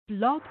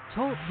Blog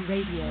Talk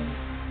Radio.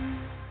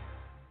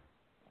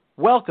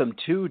 Welcome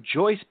to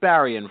Joyce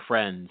Barry and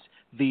Friends,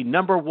 the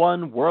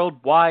 #1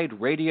 worldwide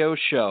radio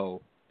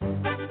show. The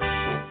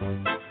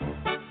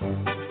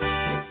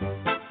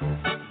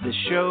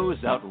show's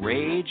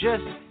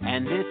outrageous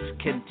and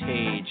it's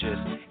contagious.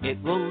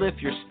 It will lift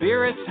your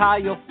spirits high,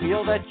 you'll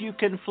feel that you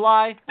can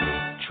fly.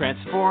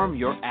 Transform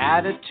your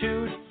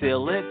attitude,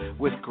 fill it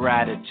with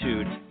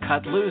gratitude.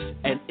 Cut loose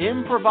and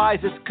improvise.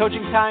 It's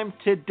coaching time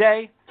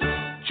today.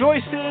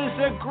 Joyce is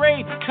a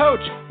great coach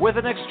with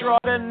an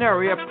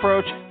extraordinary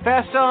approach.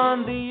 Fast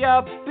on the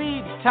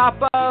upbeat, top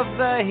of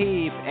the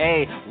heap.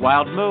 A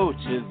wild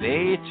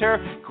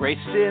motivator, great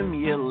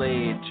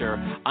stimulator.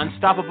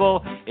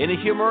 Unstoppable in a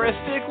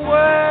humoristic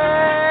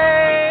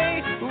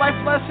way.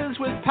 Life lessons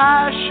with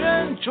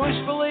passion,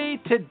 joyfully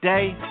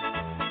today.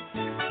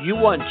 You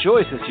want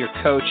Joyce as your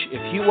coach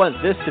if you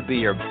want this to be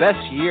your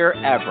best year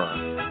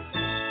ever.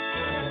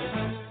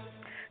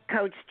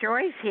 Coach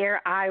Joyce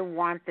here. I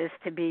want this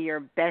to be your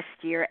best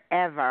year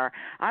ever.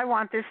 I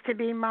want this to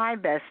be my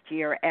best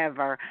year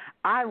ever.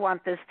 I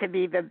want this to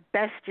be the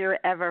best year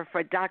ever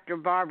for Dr.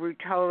 Bob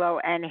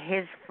Ruotolo and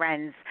his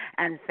friends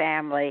and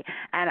family.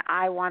 And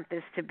I want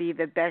this to be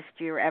the best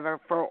year ever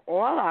for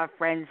all our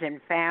friends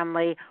and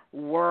family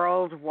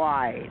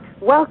worldwide.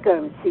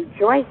 Welcome to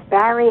Joyce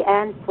Barry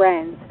and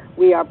Friends.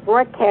 We are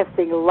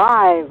broadcasting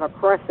live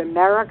across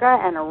America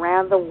and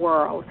around the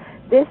world.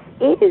 This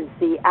is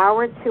the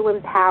Hour to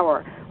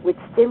Empower, with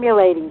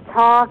stimulating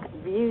talk,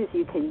 views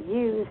you can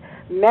use,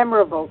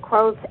 memorable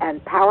quotes,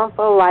 and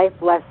powerful life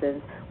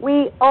lessons.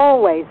 We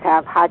always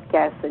have hot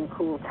guests and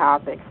cool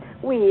topics.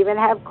 We even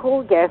have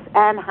cool guests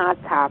and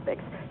hot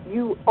topics.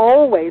 You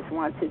always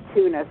want to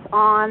tune us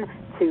on,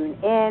 tune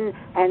in,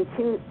 and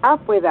tune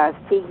up with us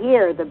to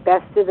hear the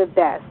best of the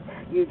best.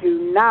 You do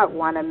not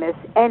want to miss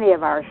any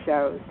of our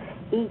shows.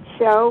 Each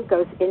show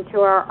goes into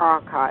our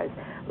archives.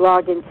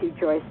 Log into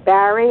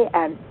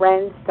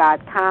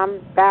JoyceBarryandFriends.com,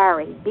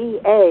 Barry,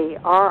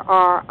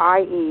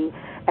 B-A-R-R-I-E,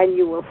 and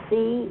you will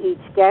see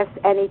each guest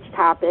and each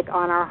topic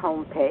on our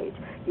homepage.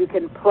 You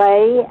can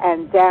play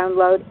and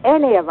download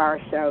any of our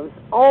shows,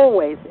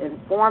 always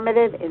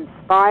informative,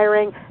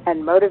 inspiring,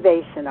 and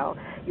motivational.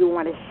 You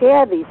want to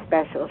share these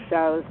special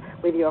shows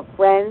with your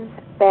friends,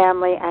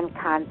 family, and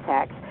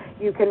contacts.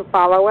 You can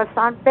follow us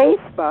on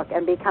Facebook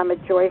and become a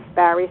Joyce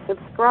Barry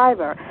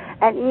subscriber,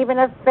 and even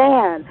a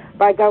fan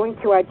by going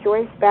to our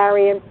Joyce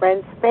Barry and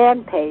Friends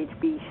fan page.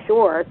 Be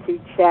sure to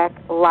check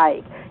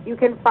like. You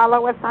can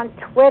follow us on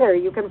Twitter.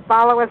 You can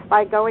follow us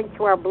by going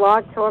to our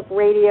Blog Talk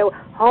Radio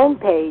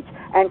homepage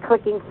and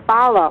clicking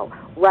follow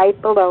right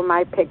below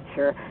my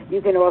picture.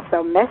 You can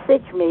also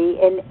message me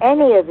in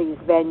any of these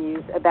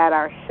venues about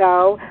our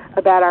show,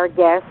 about our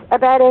guests,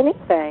 about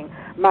anything.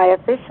 My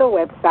official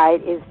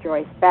website is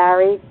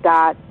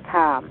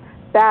joycebarry.com.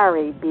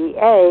 Barry,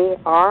 B-A-R-R-I-E.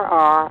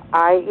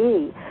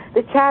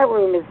 The chat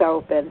room is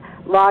open.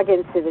 Log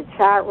into the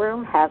chat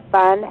room, have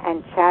fun,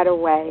 and chat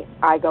away.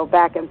 I go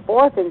back and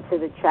forth into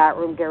the chat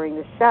room during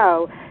the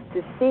show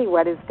to see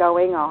what is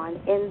going on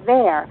in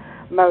there.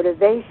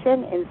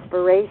 Motivation,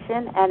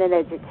 inspiration, and an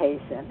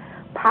education.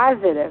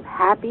 Positive,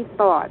 happy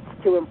thoughts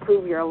to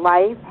improve your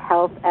life,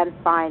 health, and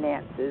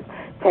finances.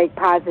 Take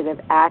positive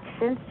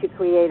actions to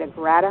create a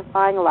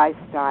gratifying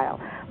lifestyle.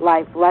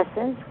 Life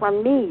lessons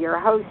from me, your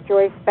host,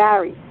 Joyce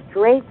Barry,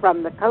 straight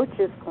from the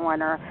Coach's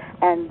Corner,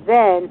 and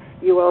then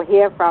you will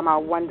hear from our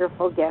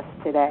wonderful guest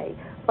today.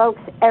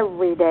 Folks,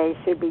 every day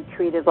should be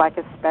treated like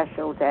a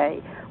special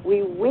day.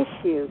 We wish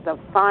you the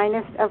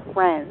finest of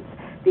friends,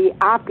 the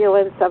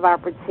opulence of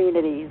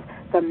opportunities,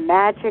 the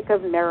magic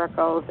of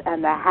miracles,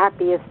 and the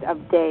happiest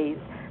of days.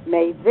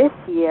 May this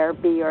year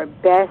be your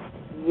best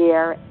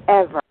year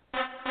ever.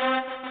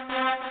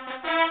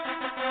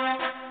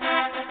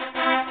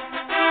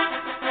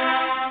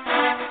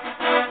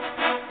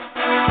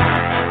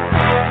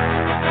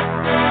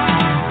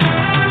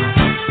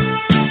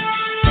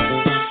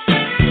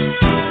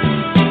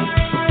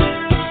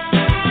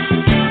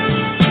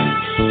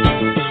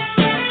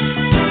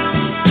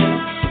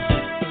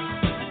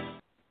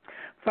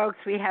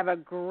 Folks, we have a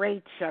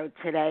great show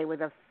today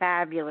with a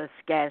fabulous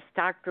guest,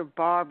 Dr.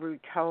 Bob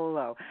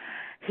Ruotolo.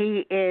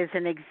 He is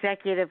an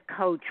executive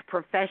coach,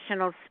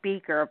 professional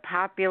speaker,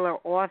 popular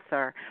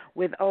author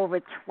with over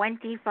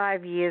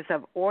 25 years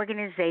of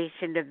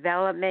organization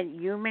development,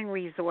 human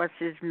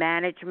resources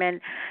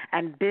management,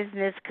 and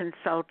business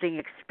consulting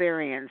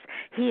experience.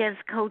 He has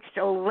coached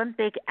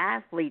Olympic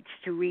athletes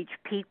to reach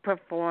peak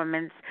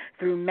performance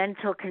through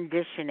mental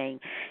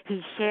conditioning.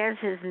 He shares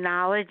his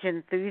knowledge,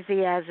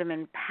 enthusiasm,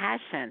 and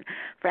passion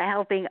for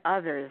helping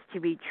others to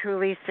be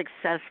truly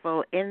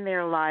successful in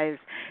their lives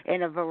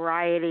in a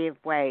variety of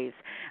ways.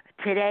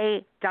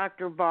 Today,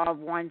 Dr. Bob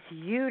wants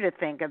you to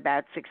think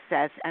about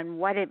success and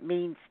what it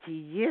means to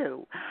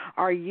you.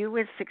 Are you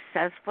as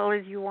successful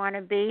as you want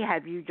to be?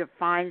 Have you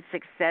defined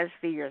success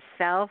for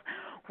yourself?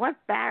 What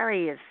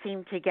barriers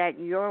seem to get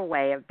in your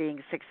way of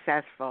being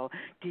successful?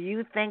 Do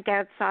you think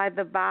outside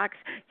the box?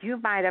 You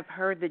might have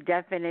heard the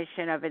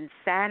definition of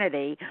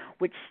insanity,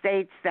 which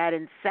states that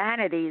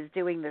insanity is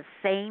doing the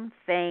same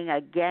thing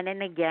again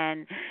and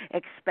again,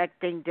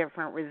 expecting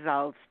different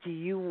results. Do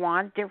you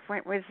want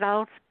different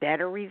results,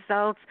 better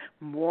results,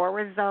 more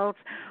results?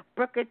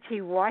 Booker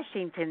T.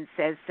 Washington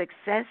says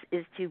success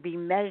is to be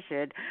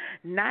measured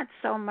not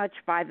so much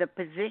by the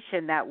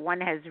position that one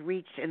has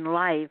reached in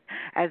life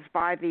as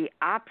by the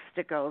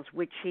obstacles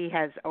which he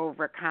has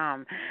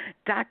overcome.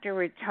 Dr.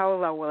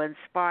 Ruotolo will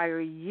inspire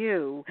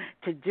you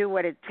to do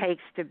what it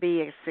takes to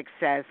be a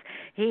success.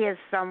 He is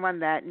someone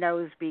that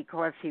knows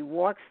because he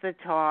walks the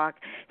talk.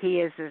 He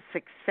is a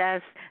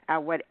success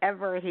at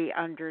whatever he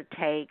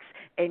undertakes,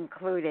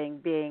 including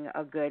being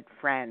a good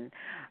friend.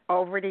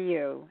 Over to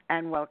you,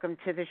 and welcome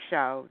to the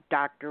show,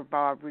 Dr.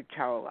 Bob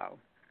Ruotolo.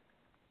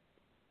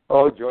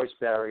 Oh, Joyce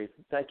Barry,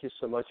 thank you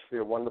so much for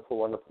your wonderful,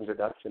 wonderful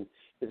introduction.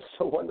 It's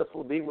so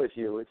wonderful to be with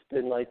you. It's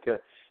been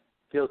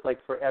feels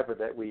like forever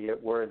that we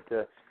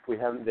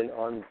haven't been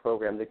on the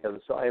program together.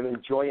 So I am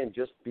enjoying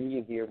just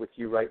being here with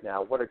you right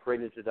now. What a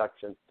great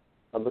introduction.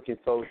 I'm looking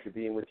forward to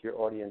being with your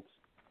audience.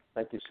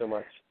 Thank you so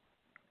much.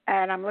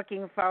 And I'm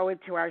looking forward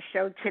to our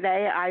show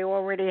today. I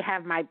already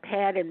have my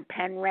pad and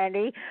pen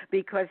ready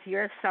because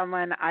you're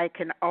someone I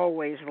can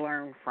always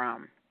learn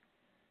from.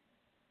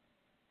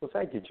 Well,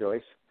 thank you,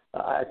 Joyce.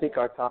 I think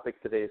our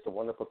topic today is a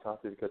wonderful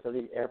topic because I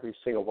think every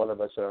single one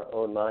of us in our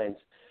own minds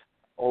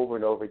over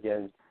and over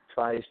again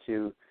tries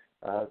to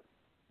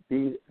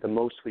be the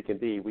most we can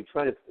be. We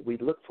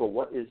look for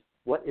what is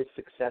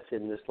success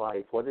in this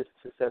life? What does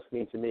success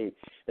mean to me?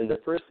 And the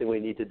first thing we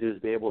need to do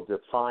is be able to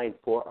define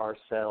for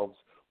ourselves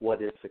what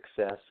is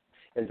success,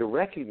 and to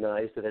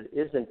recognize that it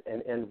isn't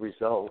an end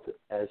result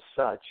as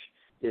such.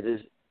 It is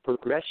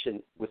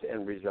progression with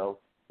end result.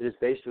 It is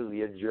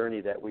basically a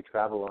journey that we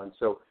travel on.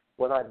 So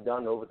what I've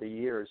done over the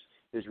years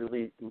is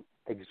really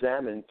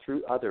examine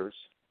through others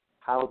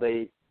how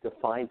they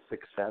define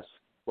success,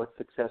 what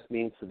success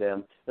means to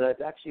them. And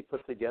I've actually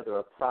put together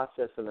a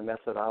process and a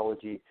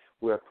methodology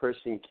where a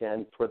person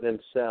can, for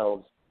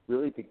themselves,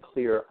 really be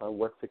clear on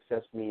what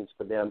success means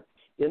for them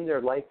in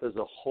their life as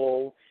a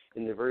whole,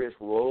 in the various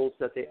roles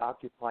that they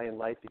occupy in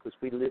life, because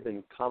we live in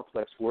a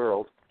complex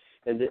world,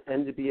 and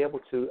to be able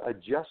to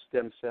adjust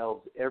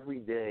themselves every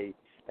day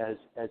as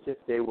if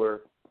they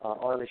were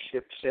on a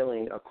ship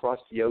sailing across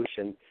the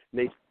ocean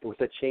with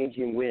the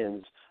changing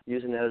winds,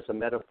 using that as a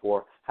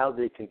metaphor, how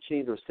they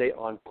continue to stay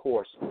on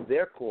course,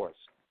 their course,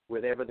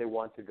 wherever they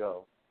want to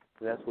go.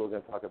 And that's what we're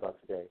going to talk about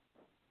today.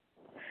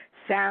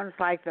 Sounds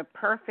like the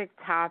perfect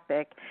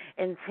topic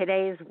in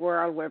today's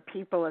world where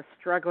people are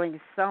struggling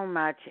so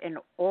much in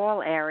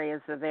all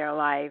areas of their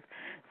life.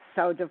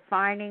 So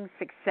defining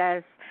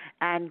success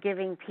and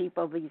giving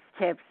people these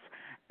tips,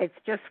 it's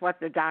just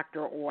what the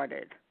doctor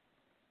ordered.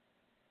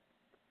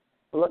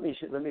 Well, let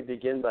me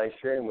begin by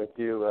sharing with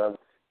you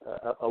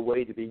a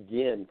way to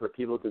begin for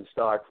people to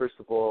start. First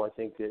of all, I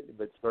think that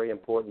what's very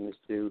important is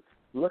to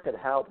look at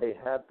how they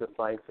have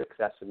defined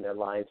success in their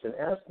lives and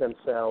ask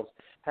themselves,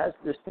 has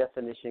this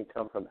definition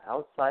come from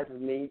outside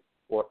of me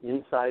or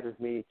inside of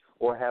me,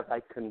 or have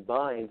I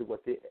combined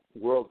what the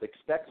world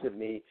expects of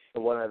me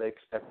and what I've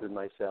expected of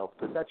myself?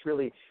 Because that's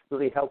really,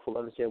 really helpful to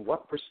understand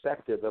what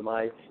perspective am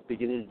I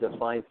beginning to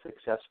define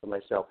success for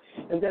myself.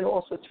 And then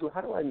also, too,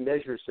 how do I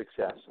measure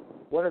success?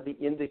 What are the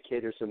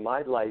indicators in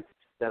my life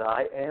that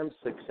I am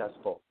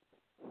successful?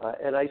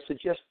 And I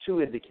suggest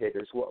two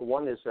indicators.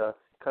 One is a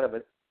kind of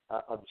an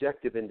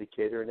objective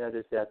indicator, and that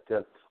is that,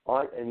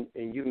 and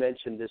you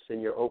mentioned this in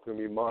your opening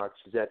remarks,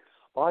 is that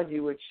are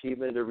you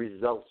achieving the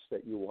results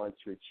that you want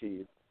to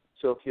achieve?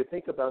 So if you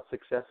think about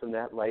success in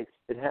that light,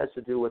 it has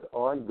to do with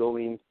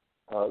ongoing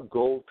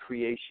goal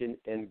creation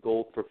and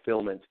goal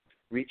fulfillment,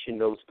 reaching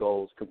those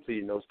goals,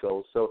 completing those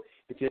goals. So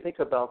if you think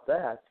about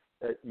that,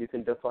 you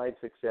can define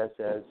success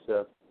as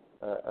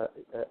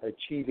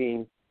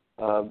achieving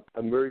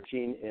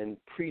emerging and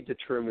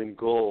predetermined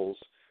goals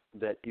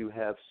that you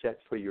have set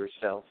for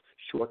yourself,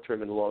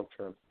 short-term and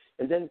long-term.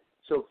 And then,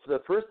 so for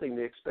the first thing,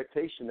 the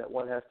expectation that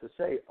one has to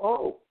say,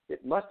 oh,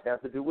 it must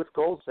have to do with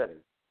goal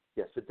setting.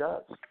 Yes, it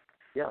does.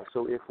 Yeah,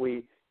 so if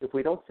we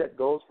don't set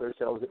goals for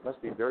ourselves, it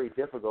must be very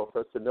difficult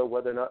for us to know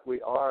whether or not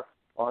we are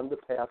on the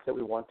path that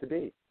we want to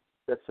be.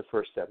 That's the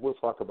first step. We'll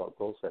talk about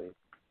goal setting.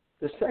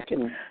 The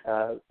second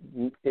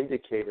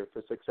indicator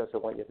for success I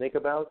want you to think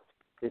about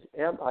is,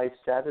 am I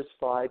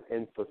satisfied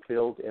and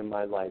fulfilled in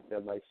my life?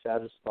 Am I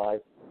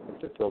satisfied and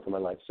fulfilled in my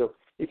life? So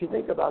if you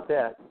think about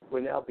that,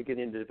 we're now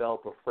beginning to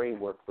develop a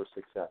framework for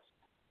success.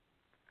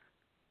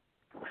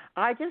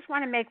 I just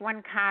want to make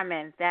one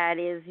comment, that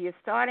is, you're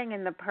starting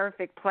in the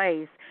perfect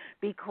place,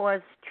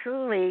 because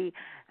truly,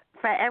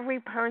 for every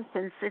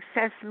person,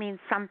 success means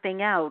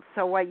something else.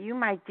 So what you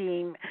might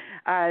deem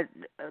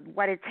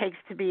what it takes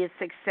to be a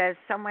success,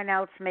 someone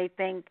else may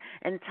think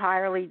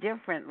entirely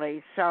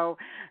differently. So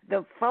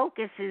the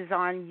focus is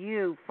on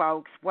you,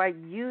 folks, what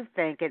you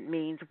think it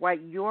means,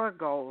 what your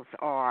goals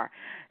are.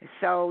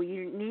 So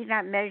you need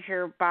not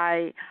measure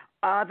by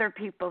other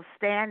people's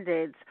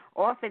standards,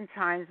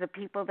 oftentimes the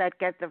people that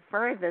get the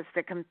furthest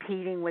are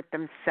competing with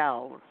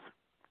themselves.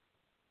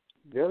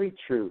 Very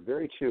true,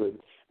 very true.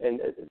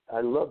 And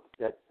I love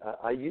that.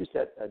 I use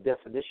that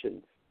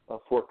definition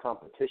for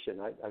competition.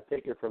 I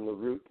take it from the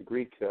root, the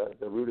Greek,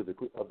 the root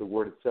of the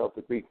word itself,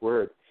 the Greek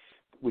word,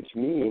 which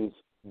means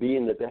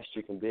being the best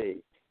you can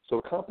be.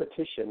 So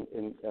competition,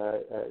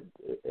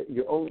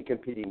 you're only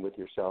competing with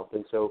yourself,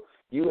 and so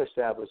you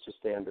establish the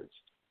standards.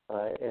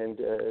 And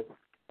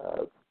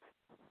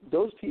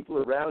those people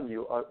around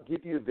you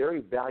give you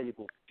very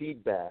valuable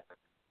feedback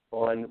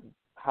on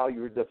how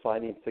you're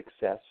defining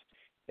success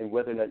and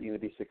whether or not you're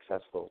going to be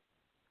successful.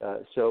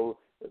 So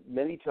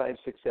many times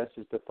success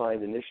is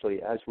defined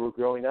initially as we're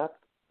growing up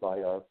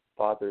by our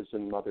fathers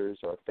and mothers,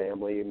 our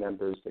family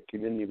members, the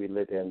community we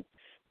live in,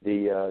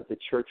 the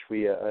church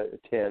we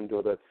attend,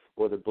 or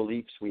the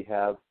beliefs we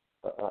have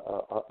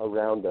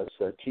around us,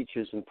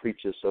 teachers and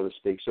preachers, so to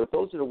speak. So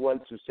those are the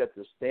ones who set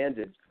the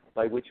standards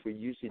by which we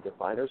usually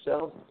define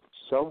ourselves.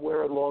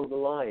 Somewhere along the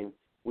line,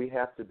 we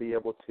have to be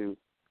able to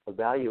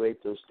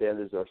evaluate those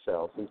standards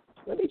ourselves. And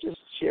let me just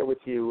share with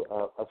you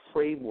a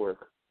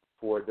framework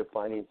for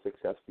defining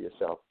success for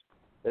yourself.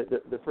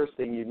 The first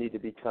thing you need to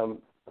become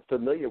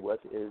familiar with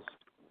is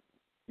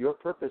your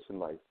purpose in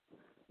life.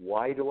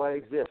 Why do I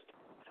exist?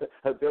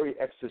 A very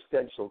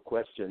existential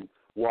question,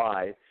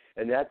 why?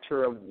 And that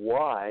term,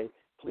 why,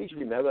 please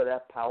remember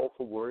that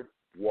powerful word,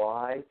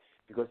 why,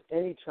 because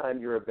anytime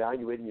you're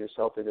evaluating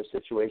yourself in a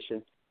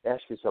situation,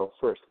 ask yourself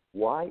first,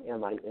 why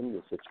am I in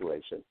this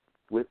situation?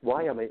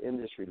 Why am I in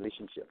this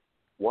relationship?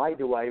 Why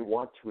do I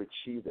want to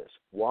achieve this?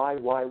 Why?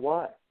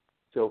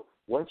 So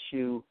once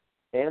you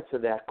answer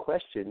that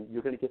question,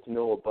 you're going to get to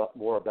know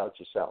more about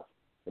yourself.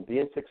 And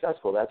being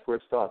successful, that's where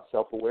it starts,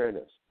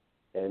 self-awareness.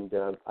 And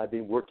I've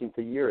been working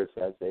for years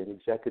as an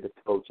executive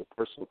coach, a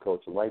personal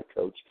coach, a life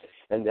coach,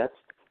 and that's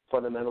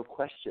fundamental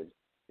question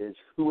is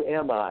who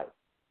am I?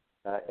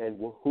 And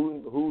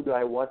who do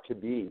I want to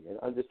be? And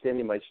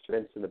understanding my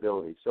strengths and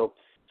abilities. So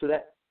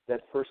that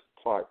first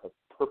part of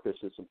purpose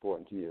is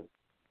important to you.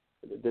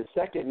 The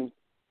second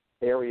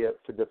area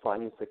for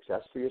defining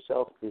success for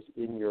yourself is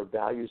in your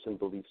values and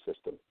belief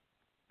system.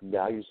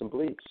 Values and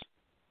beliefs.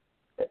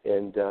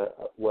 And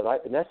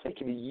that's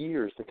taken me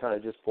years to kind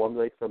of just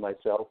formulate for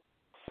myself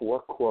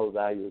 4 core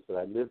values that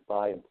I live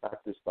by and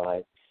practice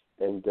by,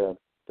 and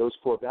those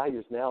 4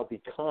 values now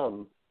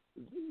become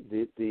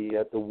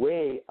the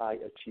way I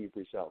achieve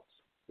results.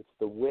 It's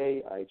the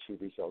way I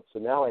achieve results. So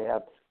now I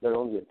have not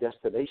only a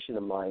destination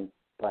in mind,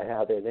 but I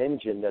have an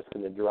engine that's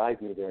going to drive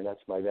me there, and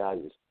that's my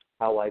values,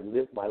 how I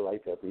live my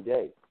life every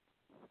day,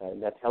 and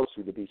that helps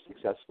me to be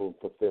successful and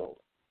fulfilled.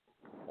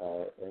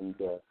 And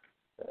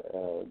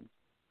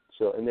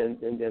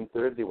then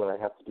thirdly, what I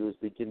have to do is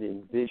begin to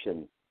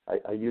envision.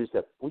 I use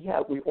that.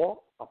 We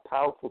all are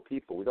powerful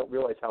people. We don't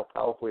realize how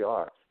powerful we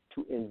are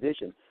to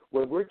envision.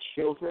 When we're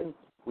children,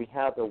 we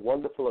have a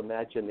wonderful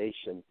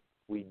imagination.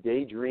 We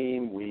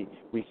daydream. We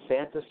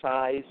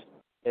fantasize.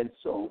 And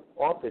so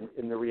often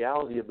in the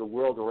reality of the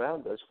world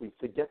around us, we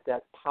forget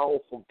that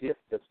powerful gift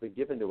that's been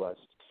given to us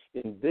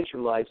in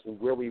visualizing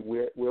where we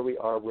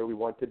are, where we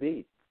want to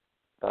be.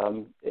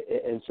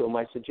 And so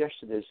my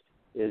suggestion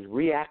is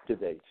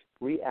reactivate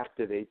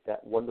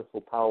that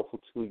wonderful, powerful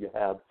tool you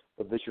have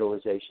of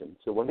visualization.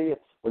 So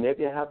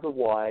whenever you have the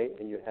why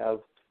and you have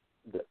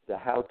the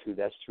how-to,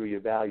 that's through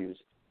your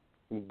values,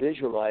 and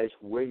visualize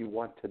where you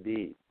want to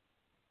be,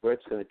 where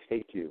it's going to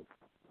take you,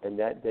 and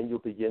then you'll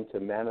begin to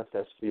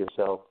manifest for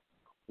yourself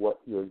what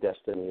your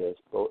destiny is,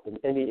 both in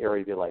any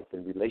area of your life,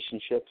 in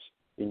relationships,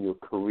 in your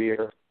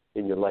career,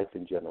 in your life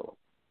in general.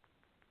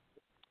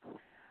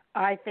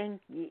 I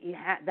think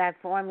that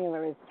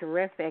formula is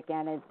terrific,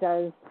 and it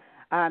does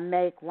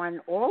make one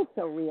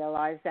also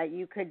realize that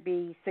you could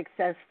be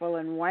successful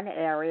in one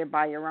area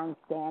by your own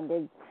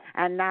standards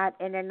and not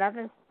in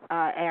another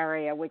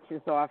area, which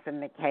is often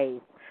the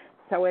case.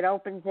 So it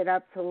opens it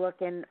up to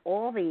look in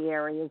all the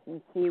areas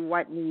and see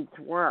what needs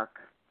work.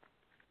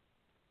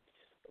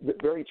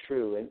 Very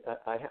true. And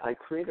I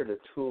created a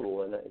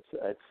tool, and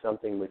it's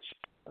something which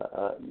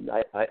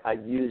I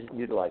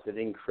utilized. I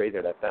didn't create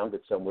it. I found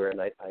it somewhere,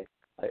 and I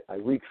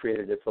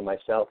recreated it for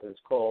myself, and it's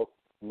called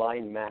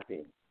mind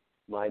mapping.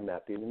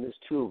 And this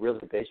tool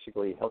really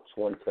basically helps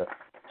one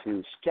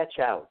to sketch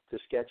out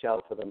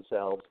for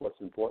themselves what's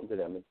important to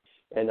them.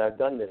 And I've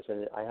done this,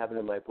 and I have it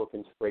in my book,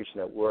 Inspiration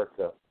at Work,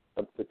 the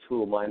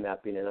tool mind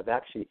mapping, and I've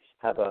actually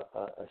have a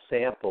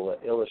sample, an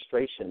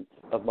illustration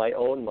of my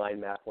own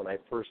mind map when I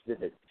first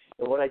did it.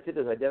 And what I did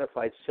is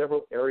identified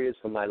several areas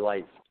of my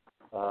life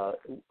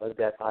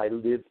that I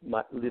lived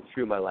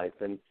through my life,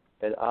 and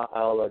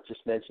I'll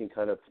just mention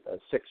kind of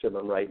 6 of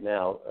them right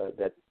now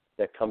that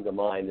come to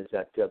mind. Is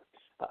that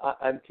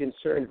I'm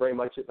concerned very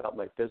much about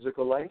my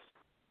physical life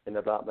and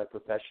about my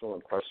professional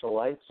and personal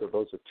life. So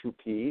those are 2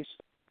 P's,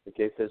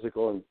 okay,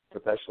 physical and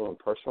professional and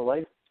personal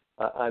life.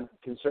 I'm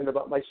concerned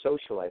about my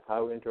social life,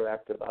 how I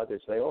interact with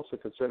others. And I'm also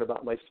concerned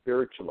about my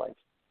spiritual life.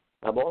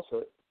 I'm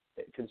also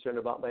concerned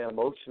about my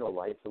emotional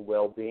life and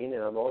well-being,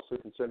 and I'm also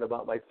concerned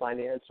about my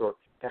finance or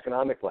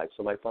economic life,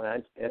 so my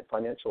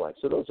financial life.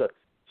 So those are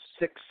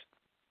 6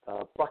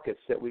 buckets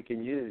that we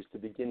can use to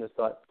begin to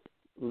start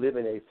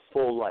living a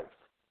full life.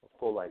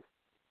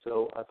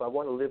 So if I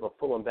want to live a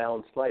full and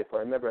balanced life, I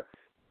remember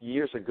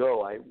years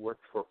ago I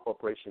worked for a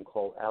corporation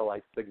called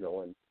Allied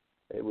Signal, and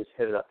it was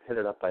headed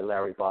up by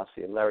Larry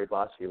Bossie. And Larry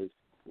Bossie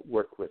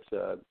worked with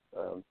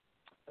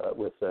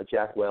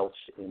Jack Welch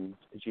in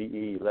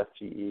GE, left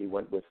GE,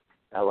 went with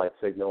Allied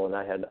Signal, and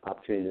I had an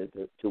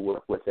opportunity to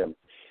work with him.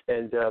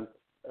 And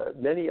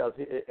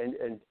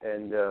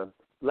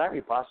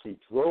Larry Bossie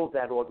drove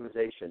that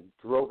organization,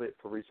 drove it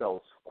for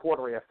results,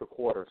 quarter after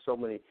quarter. So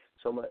much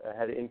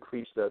had to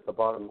increase the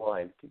bottom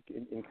line,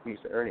 increase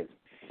the earnings,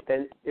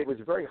 and it was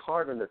very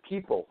hard on the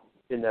people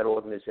in that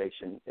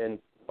organization. And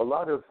a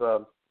lot of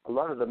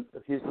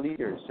his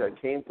leaders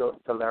came to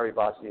Larry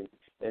Bossie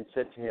and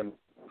said to him,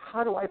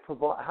 how do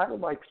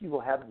my people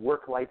have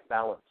work-life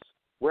balance?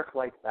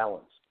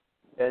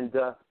 And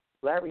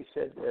Larry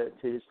said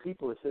to his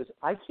people, he says,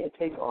 I can't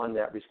take on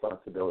that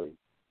responsibility.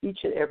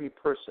 Each and every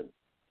person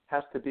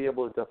has to be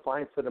able to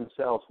define for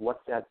themselves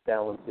what that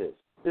balance is.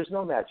 There's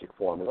no magic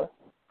formula.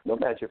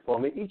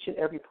 Each and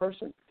every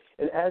person.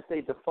 And as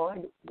they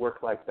define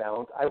work-life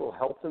balance, I will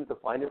help them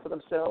define it for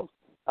themselves.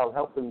 I'll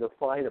help them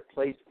define a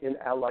place in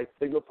Allied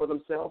Signal for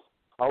themselves.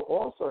 I'll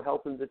also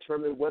help them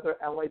determine whether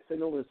Allied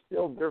Signal is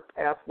still their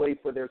pathway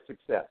for their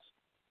success.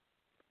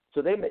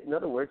 So in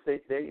other words,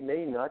 they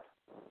may not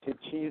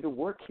continue to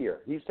work here.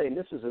 He's saying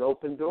this is an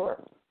open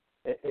door.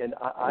 And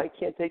I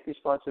can't take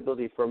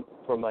responsibility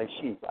for my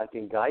sheep. I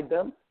can guide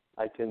them.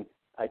 I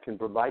can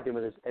provide them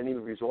with any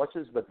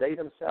resources, but they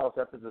themselves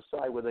have to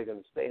decide whether they're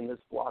going to stay in this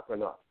flock or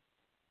not.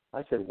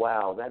 I said,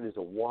 wow, that is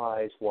a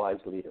wise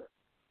leader.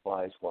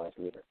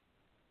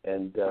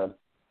 And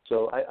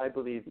so I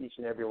believe each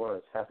and every one of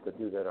us has to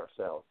do that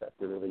ourselves, have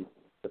to really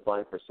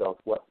define for ourselves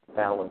what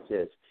balance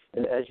is.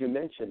 And as you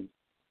mentioned,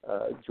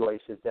 Joyce,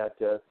 is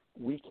that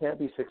we can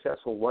be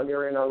successful in one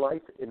area in our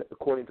life,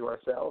 according to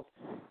ourselves,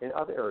 in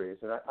other areas.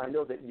 And I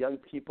know that young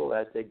people,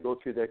 as they go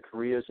through their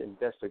careers,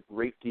 invest a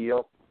great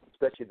deal,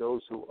 especially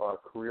those who are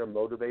career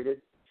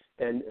motivated,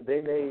 and they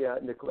may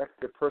neglect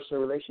their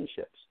personal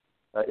relationships.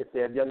 If they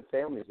have young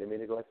families, they may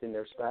be neglecting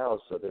their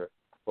spouse or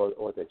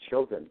their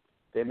children.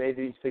 They may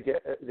be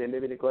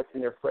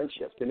neglecting their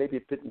friendships. They may be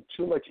putting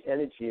too much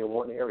energy in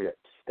one area,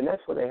 and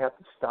that's where they have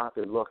to stop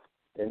and look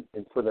and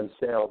for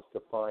themselves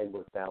to find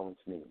what balance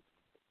means.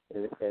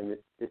 And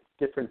it's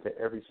different to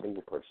every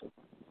single person.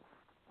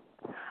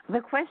 The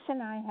question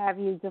I have,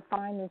 you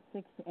define the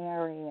 6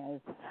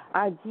 areas.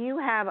 Do you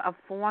have a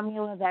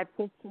formula that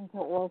fits into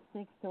all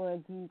 6, or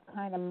do you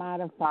kind of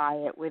modify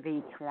it with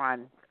each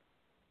one?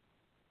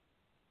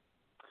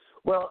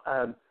 Well,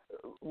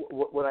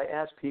 what I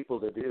ask people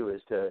to do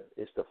is to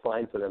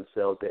find for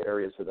themselves the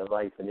areas of their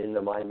life, and in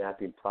the mind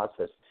mapping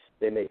process,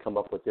 they may come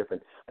up with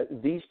different.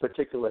 These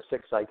particular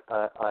 6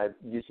 I'm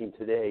using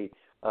today,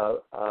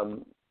 I've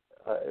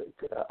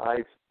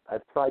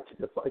tried to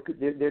define.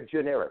 They're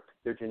generic.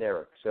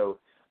 So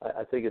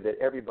I figure that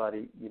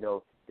everybody,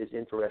 is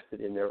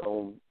interested in their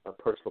own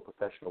personal,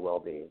 professional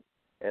well-being,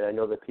 and I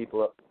know that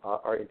people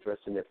are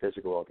interested in their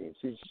physical well-being.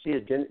 So you see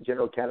the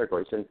general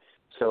categories, and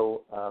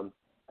so.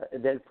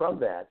 And then from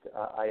that,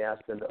 I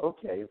asked them,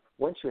 okay,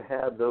 once you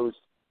have those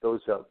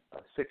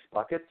 6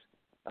 buckets,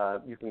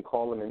 you can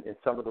call them in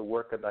some of the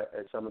work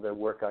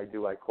I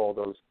do. I call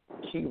those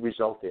key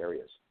result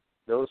areas.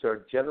 Those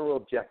are general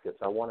objectives.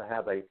 I want to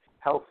have a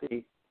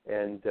healthy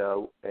and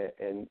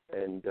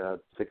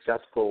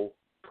successful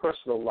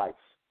personal life.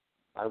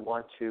 I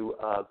want to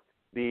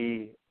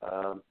be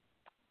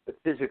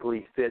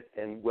physically fit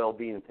and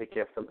well-being and take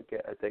after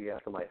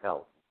my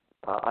health.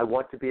 I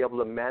want to be able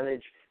to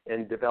manage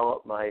and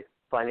develop my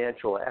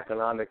financial,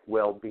 economic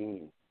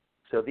well-being.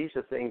 So these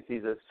are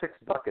 6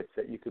 buckets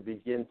that you could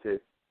begin to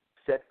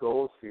set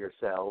goals for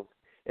yourselves.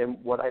 And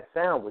what I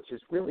found, which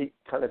is really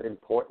kind of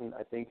important,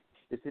 I think,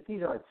 is that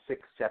these aren't 6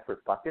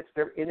 separate buckets.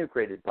 They're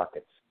integrated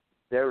buckets.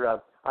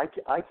 They're I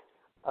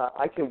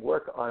can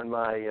work on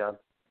my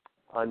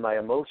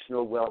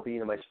emotional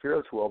well-being and my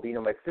spiritual well-being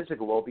and my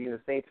physical well-being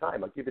at the same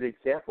time. I'll give you an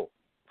example.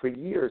 For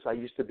years, I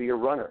used to be a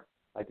runner.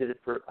 I did it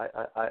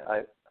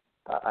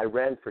I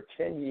ran for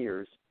 10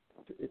 years,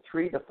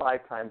 3 to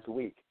 5 times a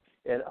week,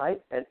 and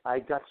I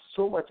got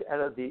so much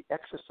out of the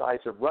exercise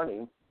of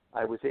running.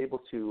 I was able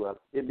to.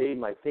 It made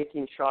my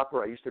thinking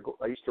sharper. I used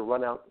to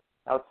run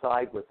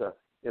outside with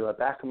in the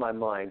back of my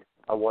mind.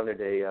 I wanted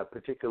a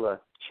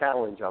particular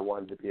challenge I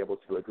wanted to be able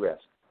to address.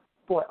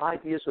 Boy,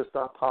 ideas would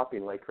start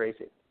popping like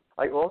crazy.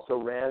 I also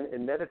ran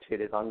and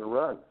meditated on the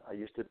run. I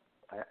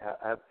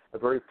have a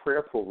very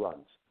prayerful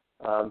runs.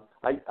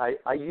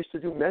 I used to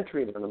do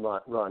mentoring on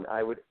the run.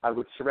 I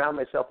would surround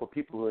myself with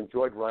people who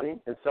enjoyed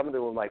running, and some of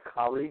them were my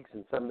colleagues,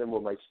 and some of them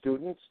were my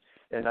students,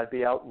 and I'd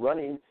be out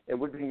running and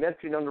would be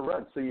mentoring on the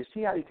run. So you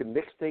see how you can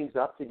mix things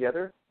up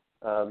together.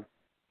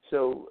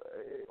 So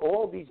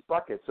all these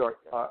buckets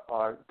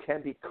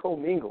can be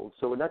commingled.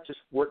 So we're not just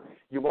work.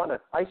 You want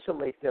to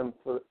isolate them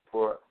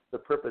for the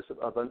purpose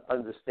of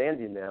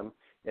understanding them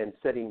and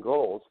setting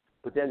goals.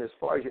 But then as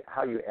far as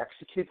how you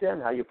execute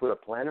them, how you put a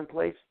plan in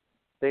place,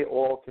 they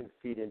all can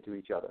feed into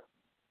each other.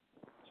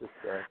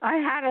 I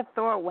had a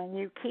thought when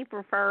you keep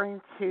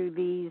referring to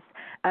these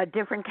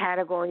different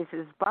categories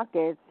as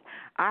buckets.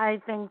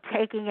 I think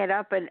taking it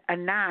up a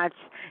notch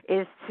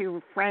is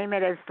to frame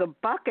it as the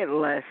bucket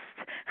list.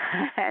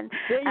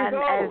 There you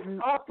go.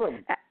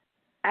 Awesome.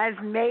 As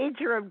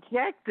major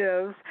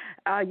objectives,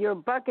 your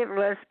bucket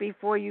list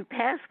before you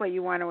pass what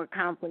you want to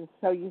accomplish.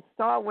 So you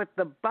start with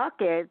the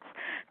buckets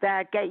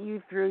that get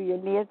you through your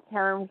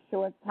near-term,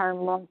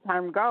 short-term,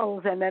 long-term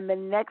goals, and then the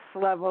next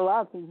level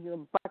up is your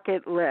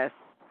bucket list.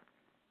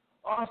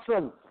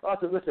 Awesome.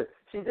 Listen,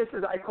 see,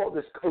 I call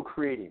this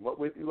co-creating. What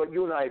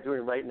you and I are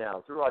doing right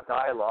now through our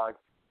dialogue,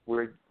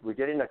 we're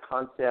getting a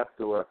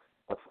concept or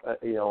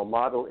a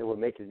model, and we're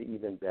making it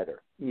even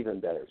better.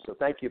 So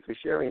thank you for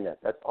sharing that.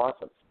 That's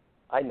awesome.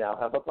 I now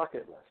have a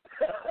bucket list.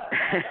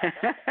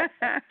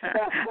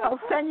 I'll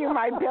send you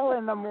my bill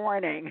in the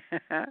morning.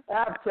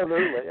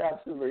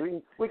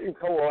 Absolutely. We can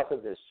co-author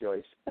this,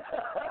 Joyce.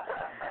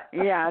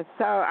 Yeah,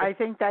 so I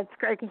think that's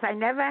great because I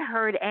never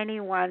heard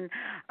anyone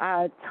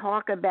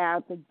talk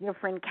about the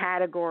different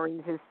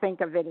categories as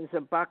think of it as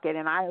a bucket,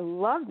 and I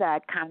love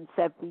that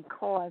concept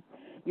because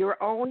you're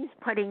always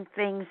putting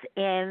things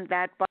in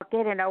that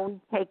bucket and always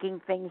taking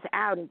things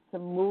out. It's a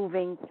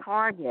moving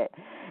target.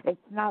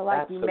 It's not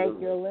like Absolutely. You make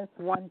your list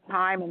one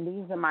time and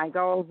these are my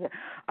goals.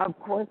 Of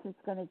course,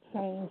 it's going to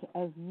change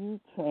as you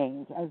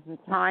change, as the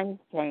times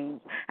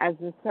change, as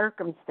the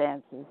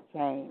circumstances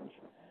change.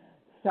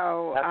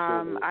 So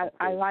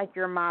I like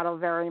your model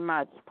very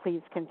much.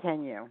 Please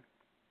continue.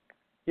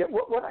 Yeah,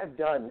 what I've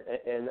done,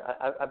 and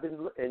I've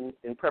been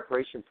in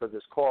preparation for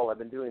this call, I've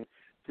been doing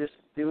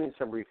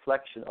some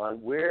reflection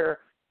on where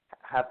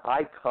have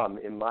I come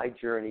in my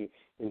journey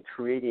in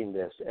creating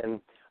this. And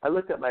I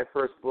looked at my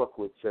first book,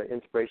 which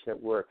Inspiration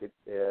at Work,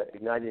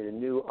 Igniting a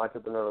New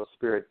Entrepreneurial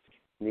Spirit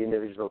in the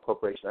Individual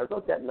Corporation. I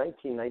wrote that in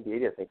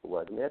 1998, I think it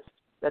was, and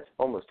that's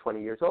almost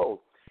 20 years old.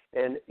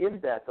 And in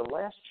that, the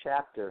last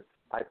chapter,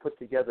 I put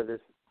together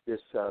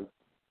this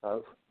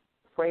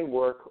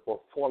framework or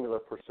formula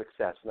for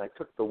success, and I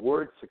took the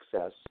word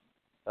success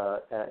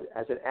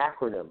as an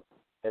acronym,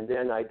 and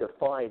then I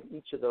defined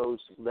each of those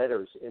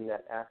letters in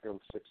that acronym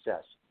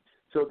success.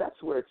 So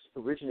that's where it's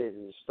originated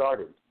and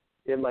started.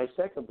 In my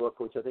second book,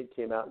 which I think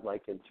came out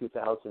in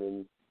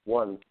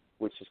 2001,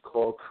 which is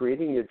called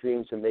Creating Your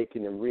Dreams and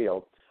Making Them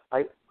Real,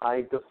 I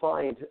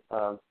defined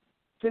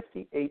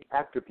 58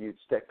 attributes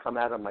that come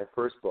out of my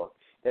first book.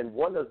 And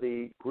one of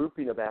the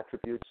grouping of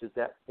attributes is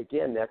that,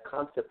 again, that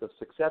concept of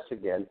success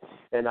again.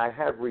 And I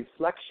have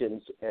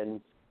reflections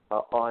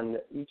on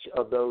each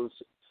of those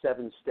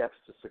 7 steps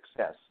to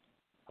success,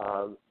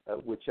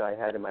 which I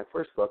had in my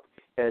first book.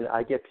 And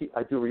I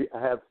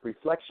have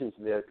reflections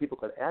there. People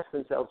can ask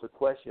themselves the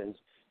questions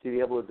to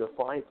be able to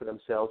define for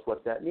themselves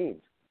what that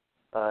means.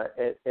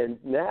 And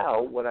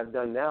now, what I've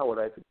done now, what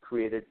I've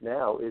created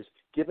now is,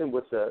 given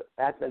with the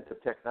advent of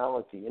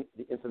technology,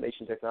 the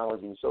information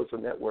technology and social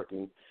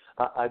networking,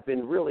 I've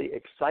been really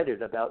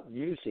excited about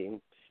using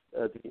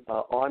the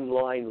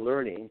online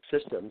learning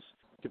systems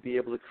to be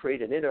able to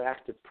create an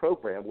interactive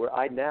program where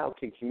I now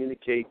can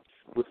communicate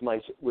with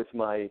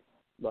the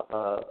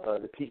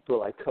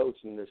people I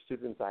coach and the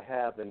students I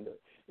have, and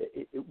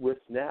with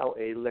now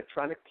an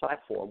electronic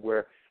platform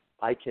where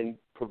I can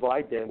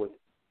provide them with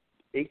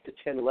 8 to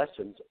 10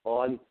 lessons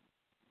on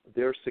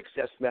their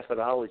success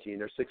methodology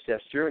and their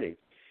success journey.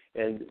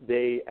 And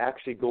they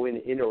actually go in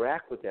and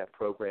interact with that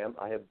program.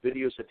 I have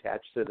videos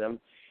attached to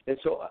them. And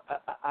so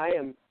I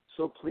am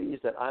so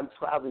pleased that I'm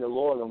traveling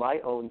along on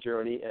my own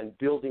journey and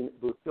building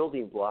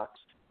blocks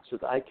so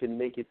that I can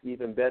make it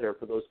even better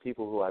for those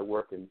people who I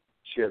work and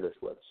share this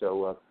with.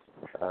 So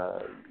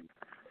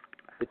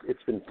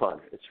it's been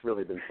fun. It's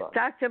really been fun.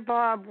 Dr.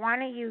 Bob, why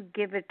don't you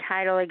give the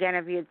title again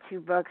of your 2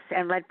 books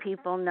and let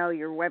people know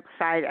your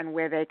website and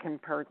where they can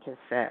purchase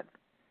it?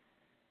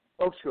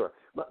 Oh, sure.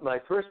 My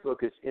first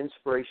book is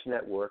Inspiration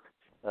at Work,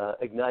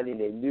 Igniting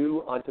a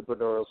New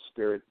Entrepreneurial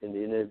Spirit in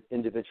the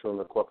Individual and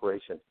the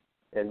Corporation.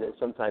 And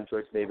sometimes,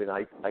 Joyce, maybe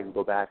I can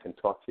go back and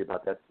talk to you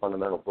about that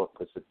fundamental book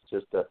because it's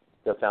just the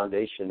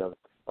foundation of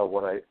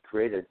what I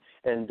created.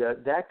 And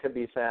that can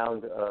be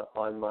found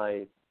on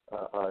my 2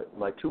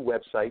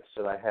 websites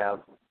that I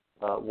have.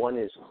 One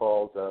is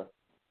called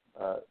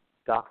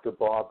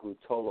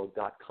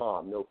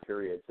drbobrutolo.com, no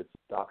periods. It's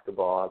Dr.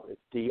 Bob.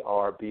 It's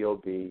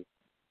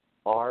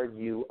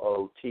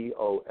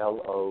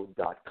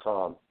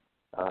DRBOBRUOTOLO.com.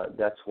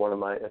 That's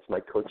my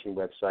coaching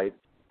website,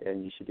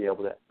 and you should be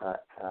able to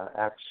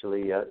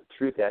actually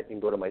through that you can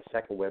go to my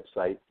second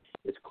website.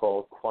 It's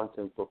called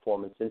Quantum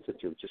Performance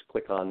Institute. Just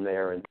click on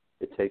there and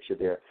it takes you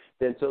there.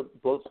 Then so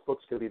both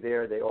books can be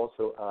there. They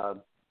also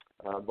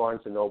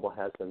Barnes & Noble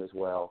has them as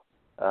well.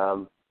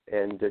 And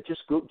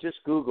just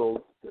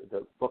Google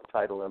the book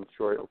title. I'm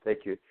sure it'll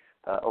take you.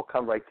 It'll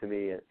come right to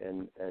me.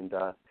 And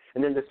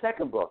then the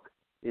second book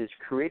is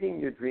Creating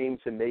Your Dreams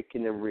and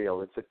Making Them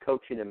Real. It's a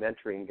coaching and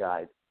mentoring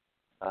guide.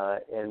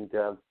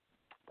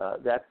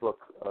 that book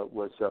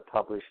was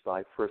published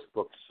by First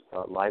Books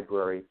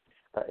Library,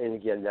 and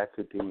again, that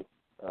could be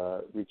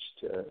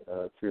reached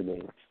through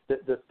me.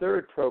 The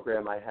third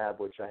program I have,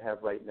 which I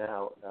have right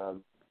now,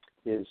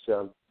 is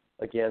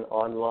again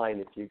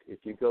online. If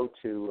you go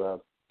to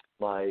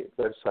my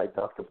website,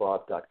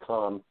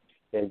 drbob.com,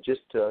 and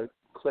just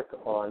click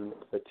on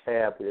the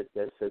tab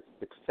that says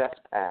Success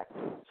Pack,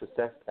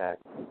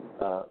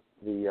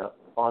 the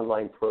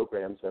online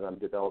programs that I'm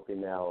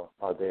developing now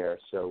are there.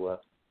 So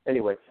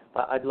anyway,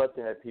 I'd love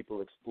to have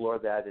people explore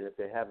that, and if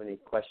they have any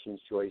questions,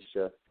 Joyce,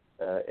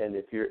 and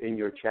if you're in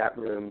your chat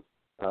room,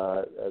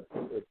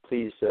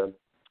 please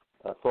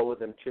forward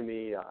them to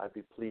me. I'd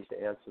be pleased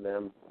to answer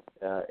them,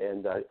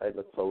 and I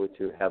look forward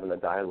to having a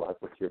dialogue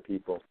with your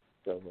people.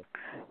 So,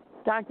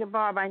 Dr.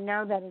 Bob, I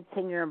know that it's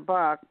in your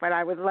book, but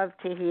I would love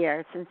to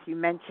hear, since you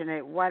mentioned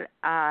it, what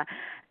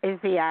is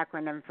the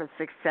acronym for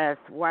success?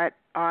 What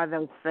are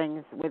those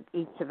things with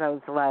each of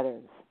those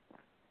letters?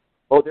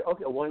 Oh,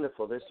 okay,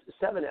 wonderful. There's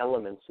 7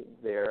 elements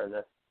there,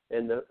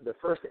 and the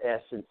first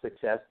S in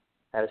success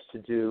has to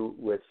do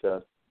with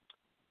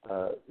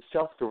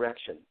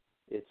self-direction.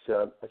 It's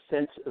a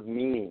sense of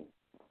meaning,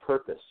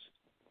 purpose,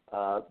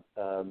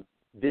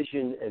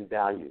 vision, and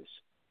values.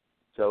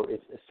 So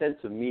it's a sense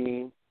of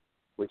meaning,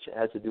 which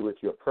has to do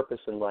with your purpose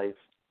in life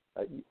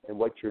and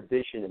what your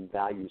vision and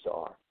values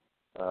are.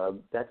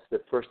 That's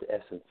the first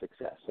S in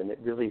success, and it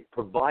really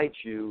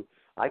provides you,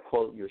 I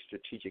call it your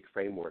strategic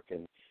framework.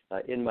 And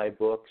in my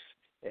books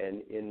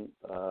and in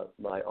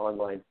my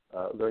online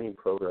learning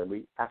program,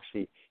 we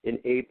actually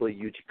enable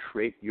you to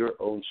create your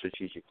own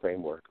strategic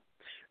framework.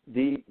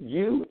 The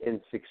U in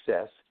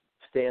success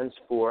stands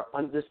for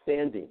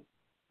understanding,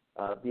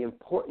 the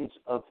importance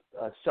of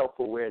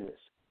self-awareness,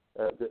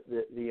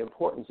 the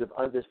importance of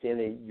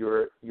understanding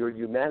your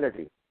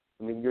humanity,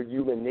 your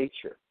human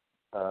nature.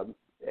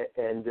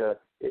 And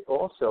it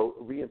also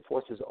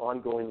reinforces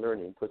ongoing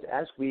learning, because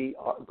as we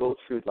go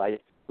through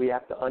life, we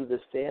have to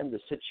understand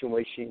the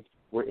situation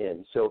we're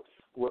in. So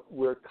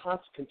we're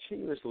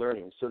continuous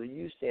learning. So the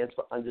U stands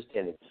for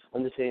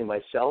understanding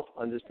myself,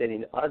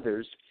 understanding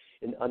others,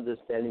 and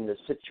understanding the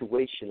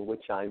situation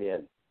which I'm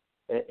in.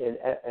 And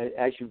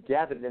as you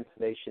gather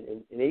information,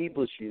 it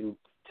enables you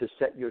to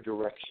set your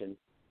direction.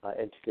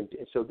 And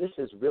so this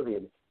is really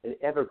an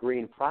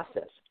evergreen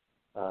process.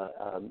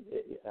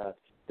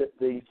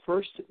 The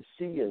first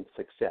C in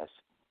success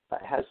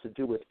has to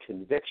do with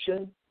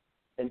conviction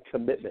and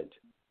commitment.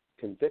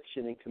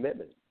 Conviction and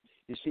commitment.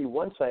 You see,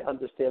 once I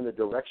understand the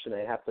direction I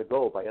have to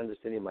go by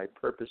understanding my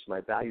purpose,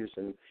 my values,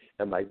 and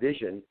my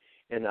vision,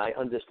 and I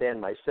understand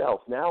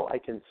myself, now I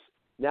can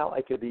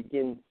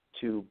begin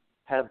to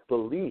have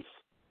belief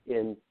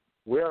in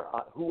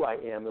who I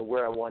am and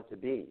where I want to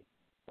be,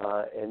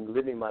 and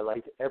living my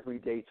life every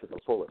day to the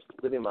fullest.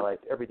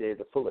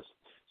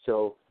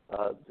 So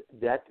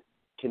that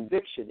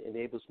conviction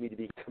enables me to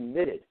be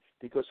committed,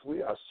 because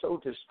we are so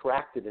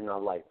distracted in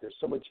our life. There's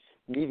so much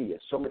media,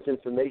 so much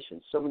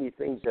information, so many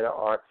things that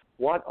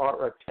want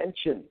our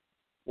attention.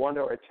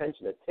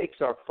 It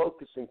takes our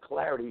focus and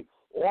clarity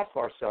off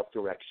our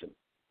self-direction.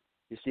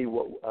 You see,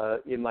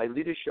 in my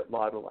leadership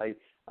model,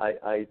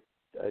 I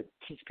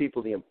teach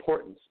people the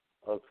importance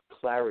of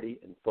clarity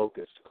and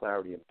focus.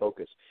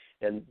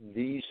 And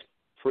these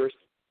first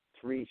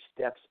 3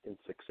 steps in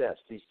success,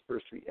 these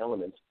first 3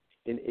 elements,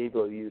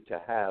 enable you to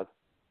have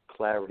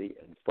clarity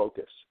and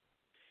focus.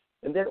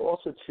 And then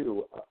also,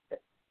 too,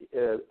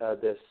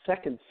 the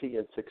second C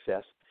in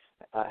success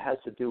has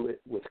to do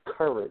with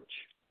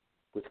courage.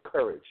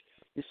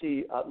 You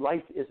see,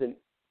 life isn't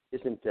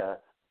a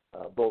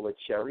bowl of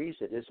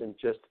cherries. It isn't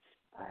just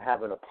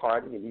having a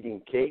party and eating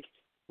cake.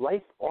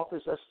 Life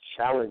offers us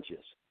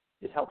challenges.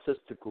 It helps us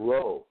to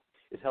grow.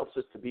 It helps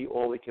us to be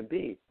all we can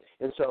be.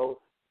 And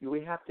so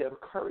we have to have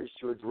courage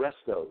to address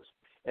those.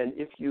 And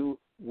if you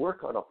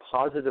work on a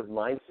positive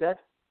mindset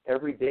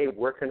every day,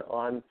 working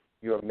on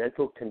your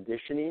mental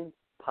conditioning,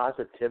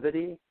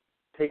 positivity,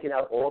 taking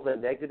out all the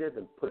negative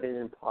and putting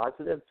in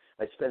positive.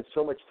 I spend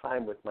so much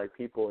time with my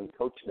people and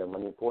coaching them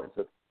on the importance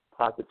of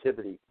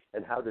positivity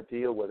and how to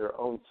deal with their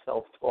own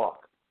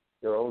self-talk.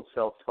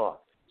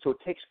 So it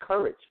takes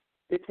courage.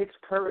 It takes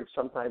courage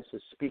sometimes to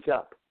speak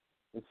up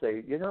and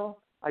say,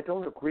 I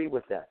don't agree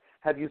with that.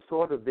 Have you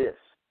thought of this?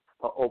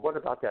 Or what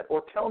about that?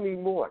 Or tell me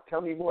more,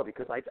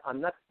 because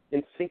I'm not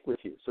in sync with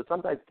you. So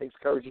sometimes it takes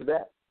courage to do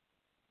that.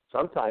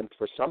 Sometimes,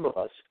 for some of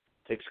us,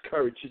 it takes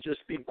courage to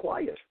just be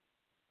quiet.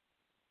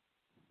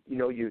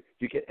 You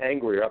get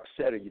angry or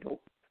upset, or you don't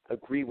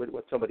agree with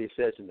what somebody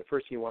says, and the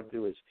first thing you want to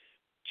do is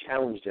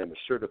challenge them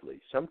assertively.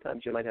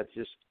 Sometimes you might have to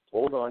just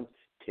hold on,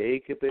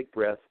 take a big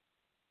breath,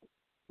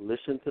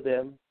 listen to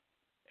them,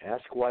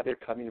 ask why they're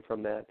coming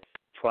from that,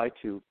 try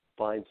to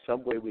find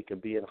some way we can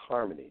be in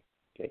harmony.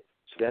 Okay,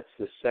 so that's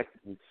the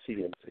second C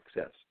in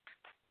success.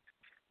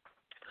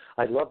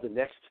 I love the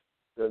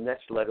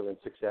next letter in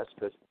success,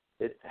 because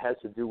it has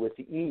to do with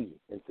the E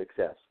in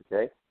success.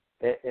 Okay,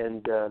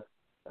 and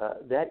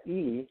that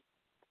E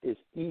is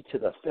E to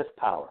the 5th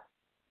power.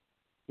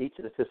 E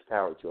to the 5th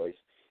power, Joyce.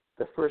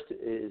 The first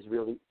is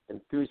really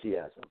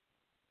enthusiasm.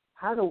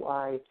 how do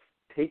I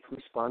take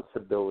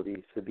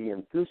responsibility to be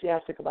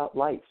enthusiastic about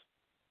life,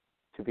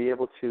 to be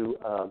able to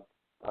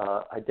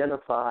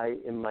identify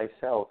in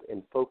myself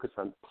and focus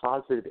on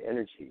positive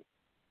energy.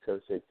 So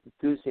it's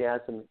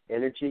enthusiasm,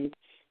 energy,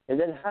 and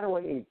then how do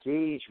I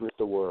engage with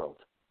the world?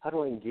 How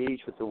do I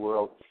engage with the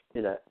world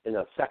in an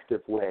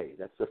effective way?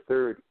 That's the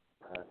third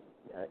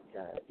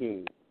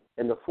E.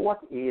 And the fourth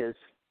E is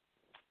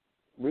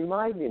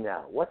remind me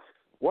now.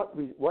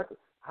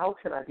 How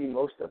can I be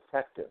most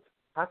effective?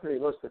 How can I be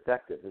most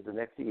effective is the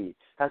next E. It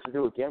has to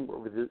do again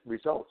with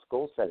results,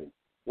 goal setting.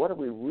 What are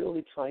we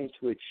really trying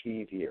to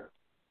achieve here?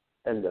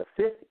 And the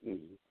fifth E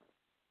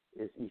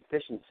is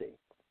efficiency.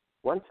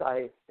 Once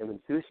I am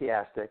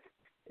enthusiastic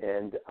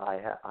and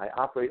I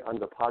operate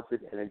under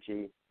positive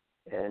energy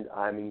and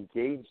I'm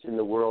engaged in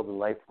the world and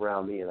life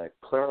around me and I've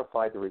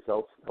clarified the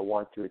results I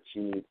want to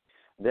achieve,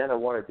 then I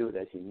want to do it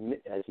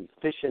as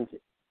efficient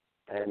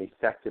and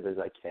effective as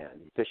I can,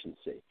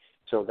 efficiency.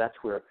 So that's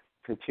where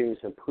continuous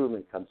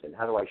improvement comes in.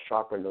 How do I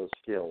sharpen those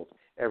skills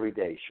every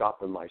day,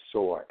 sharpen my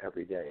sword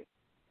every day?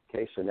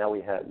 Okay, so now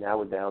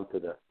we're down to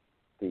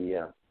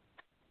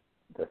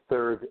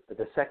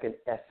the second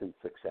S in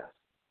success.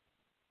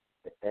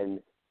 And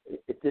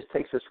it just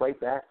takes us right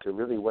back to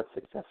really what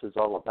success is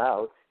all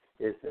about,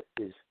 is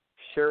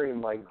sharing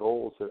my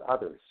goals with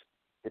others.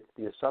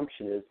 The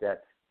assumption is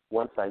that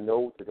once I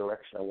know the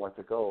direction I want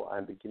to go,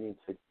 I'm beginning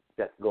to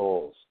set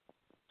goals.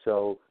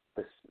 So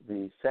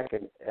the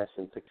second S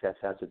in success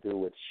has to do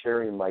with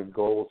sharing my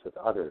goals with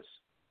others.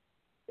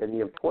 And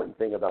the important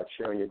thing about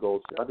sharing your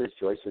goals with others,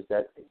 Joyce, is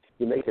that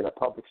you're making a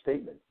public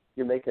statement.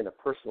 You're making a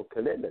personal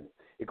commitment.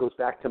 It goes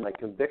back to my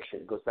conviction.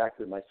 It goes back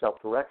to my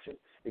self-direction.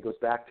 It goes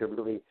back to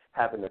really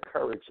having the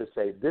courage to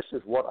say, this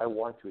is what I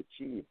want to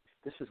achieve.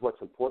 This is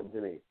what's important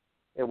to me.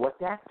 And what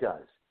that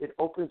does, it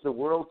opens the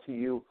world to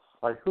you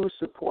on who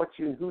supports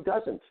you and who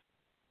doesn't.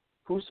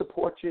 Who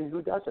supports you and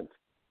who doesn't.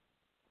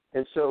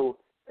 And so,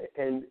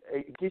 and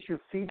it gives you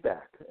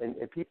feedback, and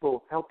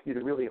people help you to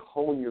really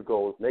hone your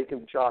goals, make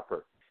them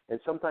sharper. And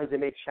sometimes they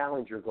may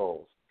challenge your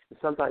goals. And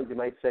sometimes you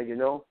might say,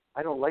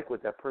 I don't like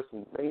what that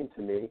person's saying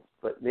to me,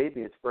 but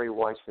maybe it's very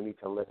wise for me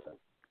to listen.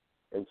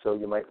 And so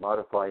you might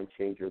modify and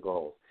change your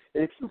goals.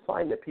 And if you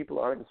find that people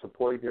aren't in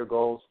support of your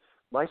goals,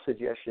 my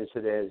suggestion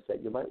today is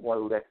that you might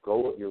want to let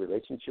go of your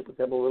relationship with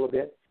them a little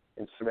bit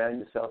and surround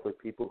yourself with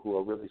people who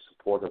are really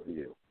supportive of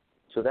you.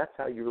 So that's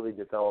how you really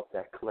develop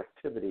that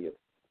collectivity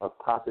of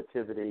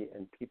positivity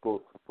and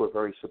people who are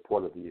very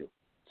supportive of you.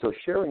 So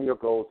sharing your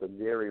goals are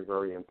very,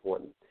 very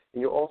important.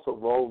 And you're also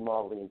role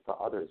modeling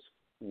for others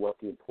what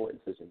the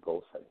importance is in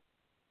goal setting.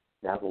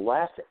 Now, the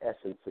last S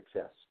in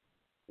success.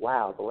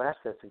 Wow, the last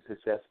S in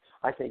success,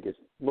 I think, is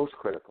most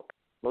critical.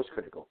 Most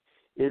critical.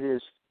 It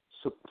is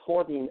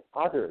supporting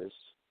others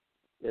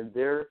in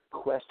their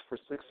quest for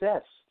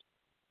success.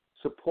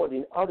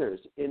 Supporting others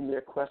in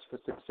their quest for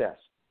success.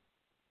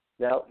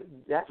 Now,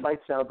 that might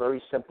sound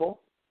very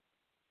simple,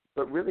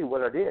 but really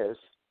what it is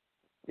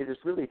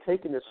really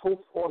taking this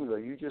whole formula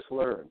you just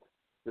learned,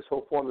 this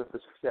whole formula for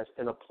success,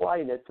 and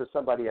applying it to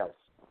somebody else.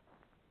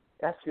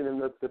 Asking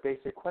them the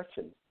basic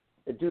questions.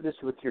 And do this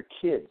with your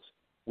kids,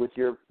 with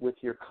your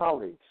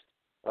colleagues,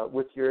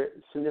 with your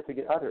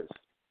significant others.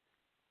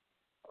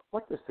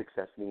 What does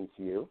success mean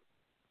to you?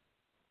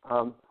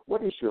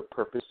 What is your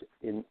purpose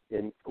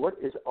what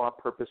is our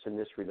purpose in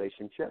this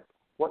relationship?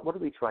 What are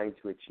we trying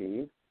to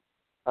achieve?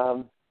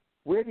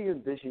 Where do you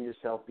envision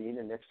yourself being in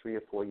the next 3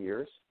 or 4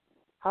 years?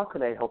 How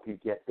can I help you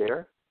get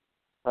there?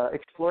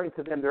 Exploring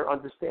to them their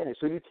understanding.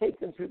 So you take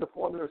them through the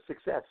formula of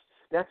success.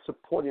 That's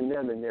supporting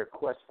them in their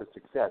quest for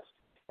success,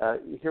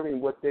 hearing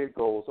what their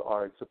goals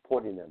are and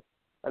supporting them.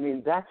 I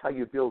mean, that's how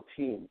you build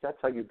teams. That's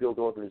how you build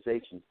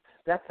organizations.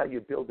 That's how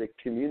you build a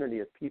community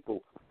of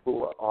people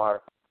who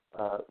are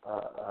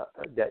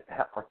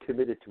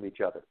committed to each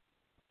other.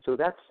 So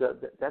that's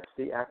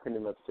the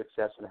acronym of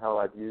success and how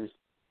I've used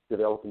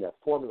developing that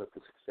formula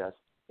for success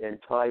and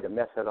tied a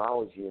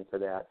methodology into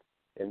that.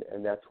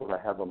 And that's what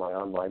I have on my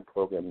online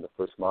program in the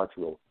first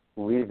module,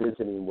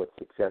 revisiting what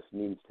success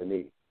means to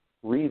me.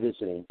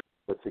 Revisiting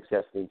what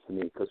success means to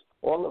me, because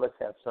all of us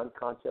have some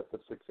concept of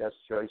success,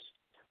 Joyce,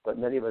 but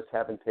many of us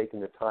haven't taken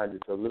the time to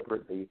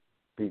deliberately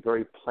be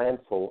very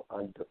planful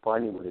on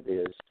defining what it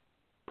is,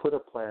 put a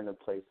plan in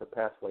place, a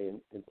pathway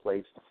in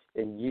place,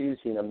 and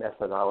using a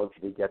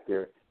methodology to get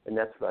there. And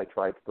that's what I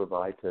try to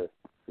provide to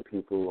the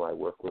people who I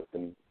work with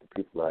and the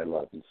people I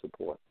love and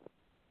support.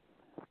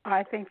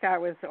 I think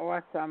that was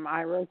awesome.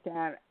 I wrote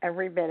down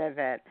every bit of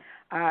it.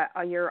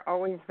 You're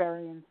always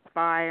very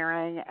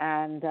inspiring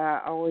and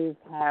always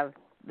have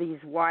these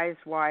wise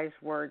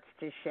words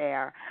to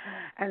share.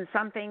 And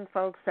something,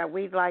 folks, that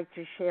we'd like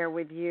to share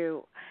with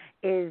you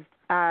is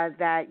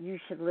that you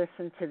should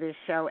listen to this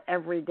show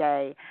every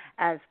day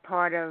as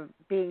part of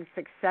being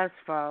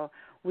successful.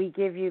 We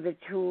give you the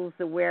tools,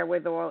 the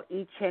wherewithal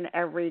each and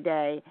every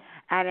day.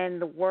 And in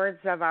the words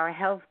of our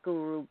health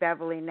guru,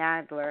 Beverly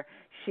Nadler,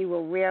 she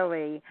will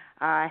really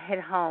hit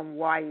home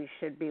why you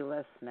should be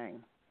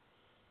listening.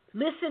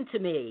 Listen to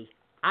me.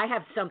 I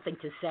have something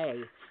to say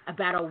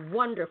about a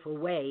wonderful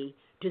way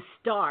to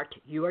start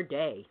your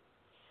day.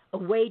 A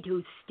way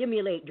to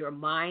stimulate your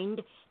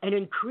mind and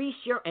increase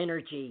your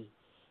energy,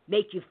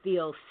 make you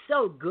feel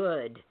so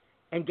good.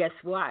 And guess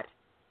what?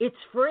 It's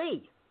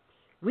free.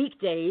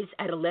 Weekdays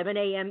at 11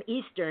 a.m.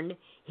 Eastern,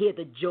 hear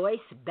the Joyce,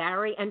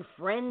 Barry, and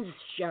Friends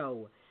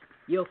show.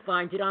 You'll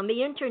find it on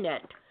the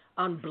internet,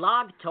 on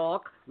Blog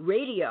Talk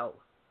Radio.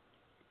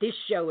 This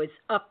show is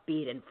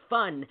upbeat and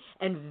fun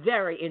and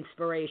very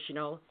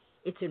inspirational.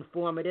 It's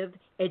informative,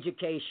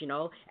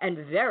 educational, and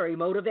very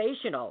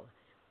motivational.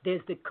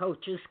 There's the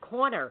Coach's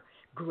Corner,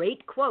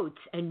 great quotes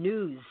and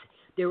news.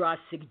 There are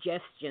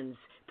suggestions,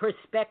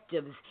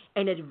 perspectives,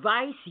 and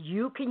advice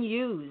you can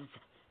use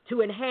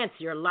to enhance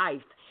your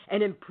life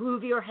and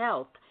improve your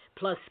health,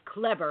 plus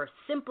clever,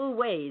 simple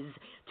ways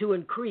to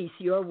increase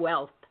your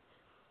wealth.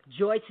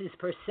 Joyce's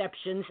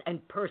perceptions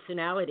and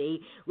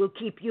personality will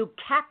keep you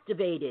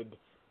captivated,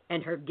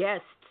 and her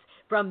guests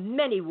from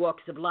many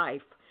walks of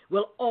life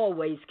will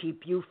always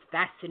keep you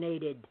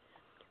fascinated.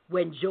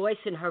 When Joyce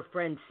and her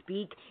friends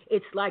speak,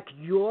 it's like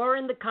you're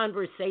in the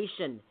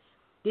conversation.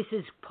 This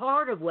is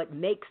part of what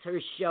makes her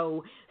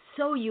show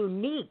so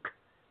unique,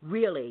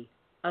 really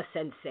a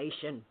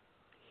sensation.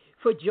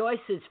 For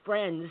Joyce's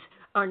friends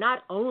are not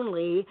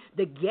only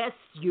the guests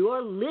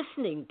you're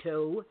listening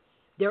to,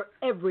 they're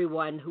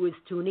everyone who is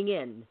tuning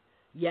in.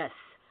 Yes,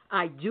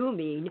 I do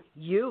mean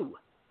you.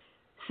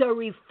 So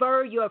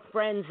refer your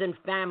friends and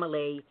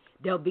family.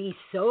 They'll be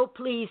so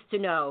pleased to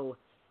know.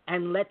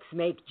 And let's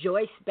make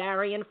Joyce,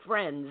 Barry, and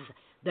Friends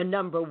the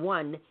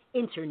 #1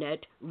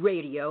 internet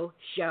radio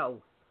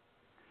show.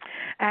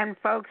 And,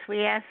 folks,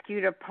 we ask you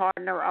to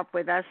partner up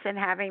with us in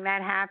having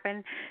that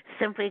happen.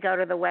 Simply go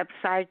to the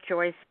website,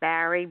 Joyce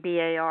Barry,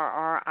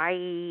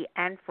 Barrie,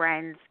 and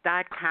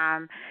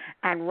Friends.com,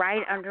 and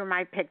right under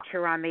my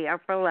picture on the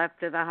upper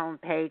left of the home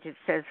page, it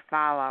says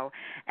follow.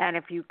 And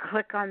if you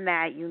click on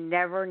that, you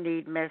never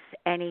need miss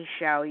any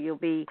show. You'll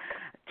be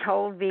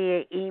told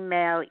via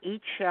email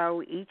each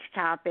show, each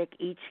topic,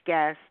 each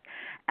guest.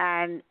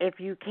 And if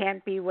you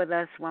can't be with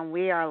us when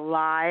we are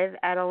live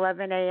at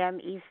 11 a.m.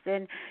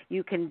 Eastern,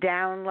 you can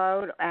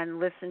download and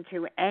listen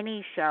to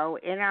any show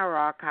in our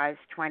archives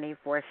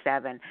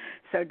 24/7.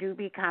 So do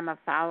become a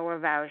follower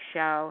of our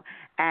show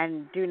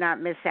and do not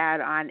miss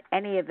out on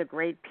any of the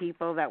great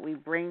people that we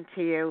bring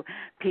to you,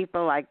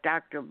 people like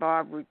Dr.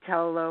 Barb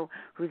Ruotolo,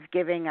 who's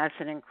giving us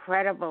an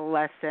incredible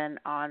lesson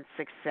on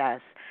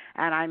success.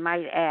 And I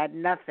might add,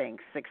 nothing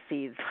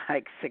succeeds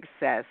like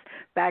success.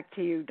 Back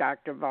to you,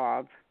 Dr.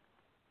 Barb.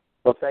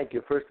 Well, thank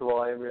you. First of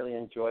all, I really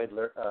enjoyed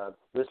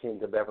listening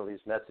to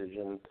Beverly's message,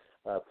 and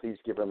please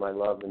give her my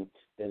love, and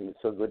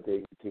it's so good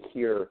to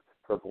hear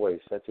her voice.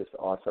 That's just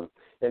awesome.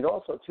 And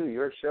also, too,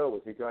 your show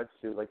with regards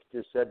to, like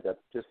you just said, that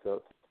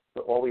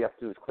all we have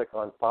to do is click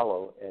on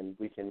follow, and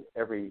we can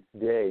every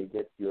day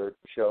get your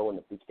show, and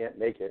if we can't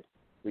make it,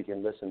 we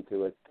can listen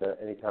to it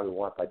anytime we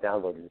want by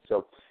downloading it.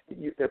 So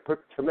a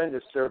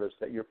tremendous service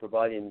that you're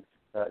providing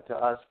to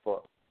us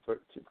to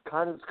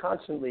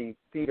constantly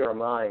feed our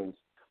minds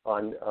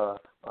on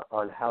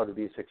how to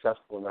be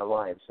successful in our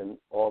lives and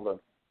all the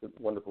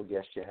wonderful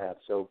guests you have.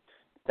 So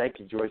thank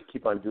you, Joyce.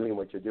 Keep on doing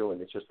what you're doing.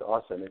 It's just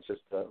awesome. It's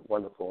just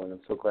wonderful, and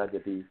I'm so glad to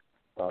be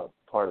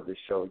part of this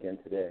show again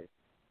today.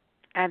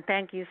 And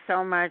thank you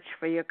so much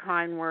for your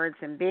kind words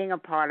and being a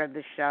part of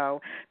the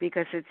show,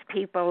 because it's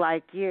people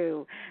like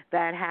you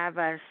that have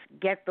us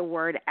get the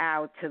word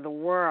out to the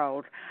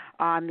world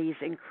on these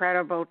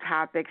incredible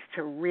topics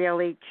to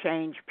really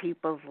change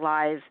people's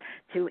lives,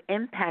 to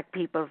impact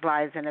people's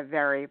lives in a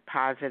very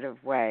positive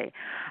way.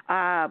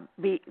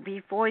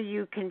 Before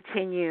you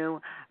continue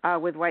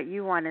with what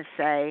you want to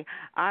say,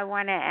 I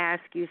want to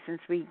ask you,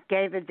 since we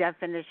gave a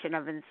definition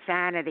of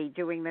insanity,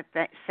 doing the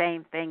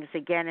same things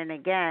again and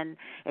again,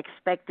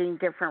 expecting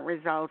different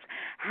results,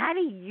 how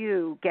do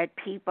you get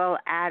people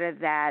out of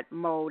that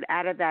mode,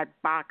 out of that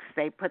box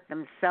they put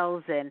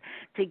themselves in,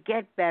 to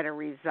get better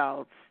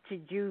results, to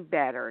do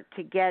better,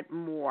 to get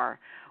more?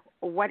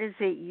 What is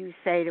it you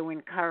say to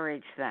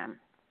encourage them?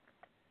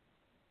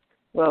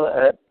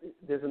 Well,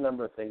 there's a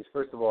number of things.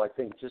 First of all, I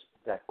think just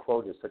that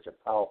quote is such a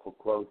powerful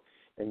quote,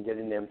 and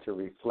getting them to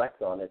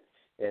reflect on it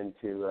and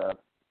to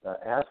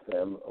ask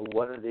them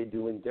what are they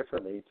doing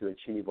differently to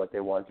achieve what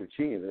they want to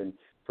achieve. And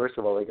first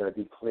of all, they got to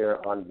be clear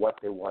on what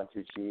they want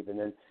to achieve, and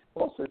then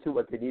also, too,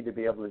 what they need to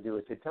be able to do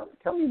is say,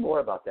 tell me more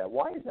about that.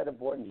 Why is that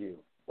important to you?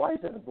 Why is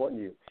that important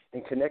to you?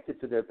 And connect it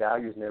to their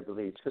values and their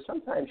beliefs. Because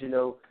sometimes,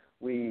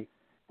 we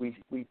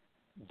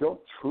don't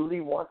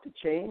truly want to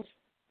change,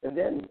 and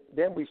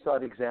then we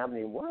start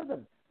examining what are the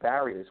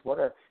barriers, what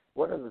are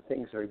the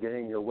things that are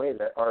getting in your way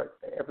that are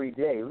every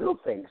day, little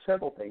things,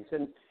 simple things,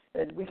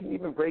 and we can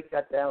even break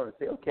that down and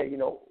say, okay,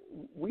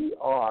 we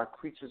are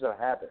creatures of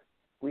habit.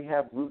 We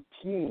have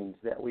routines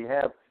that we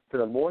have from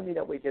the morning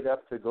that we get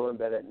up to go in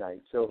bed at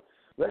night. So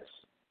let's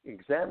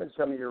examine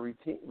some of your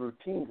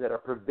routines that are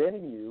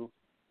preventing you.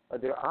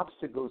 There are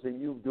obstacles in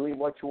you doing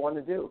what you want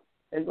to do.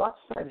 And lots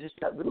of times just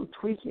that little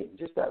tweaking,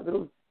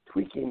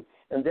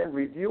 and then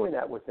reviewing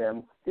that with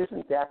them,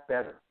 isn't that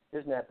better?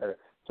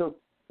 So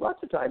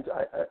lots of times,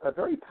 a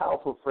very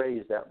powerful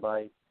phrase that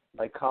my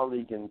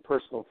colleague and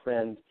personal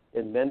friend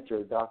and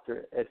mentor,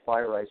 Dr. Ed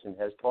Feiereisen,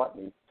 has taught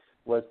me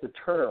was the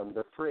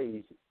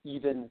phrase,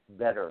 even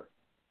better.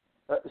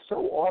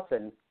 So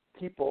often,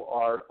 people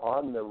are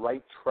on the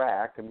right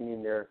track. I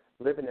mean, they're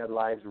living their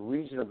lives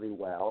reasonably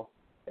well,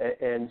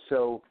 and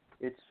so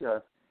it's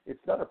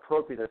not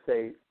appropriate to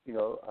say,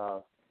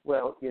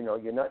 well, you're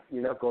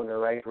not going in the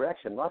right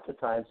direction. Lots of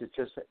times, it's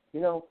just,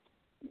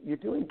 you're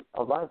doing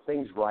a lot of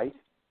things right,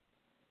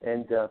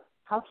 and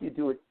how can you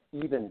do it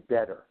even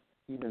better?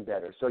 Even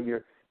better. So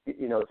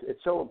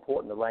it's so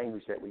important, the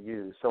language that we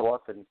use. So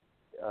often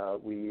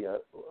we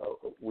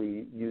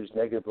use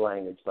negative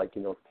language, like,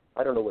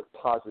 I don't know what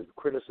positive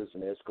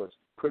criticism is, because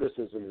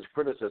criticism is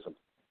criticism.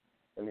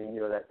 I mean,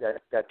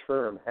 that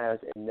term has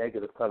a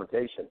negative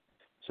connotation.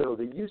 So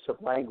the use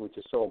of language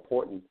is so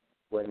important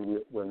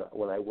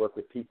when I work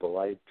with people.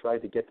 I try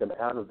to get them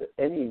out of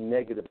any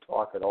negative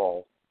talk at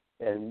all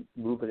and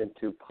move it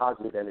into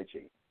positive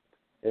energy.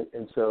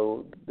 And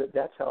so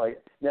that's how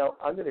now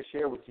I'm going to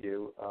share with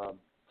you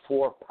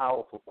 4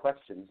 powerful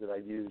questions that I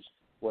use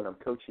when I'm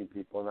coaching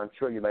people, and I'm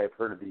sure you may have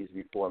heard of these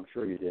before. I'm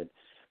sure you did.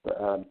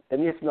 And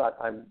if not,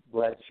 I'm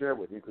glad to share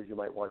with you because you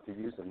might want to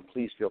use them.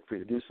 Please feel free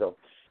to do so.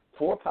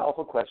 4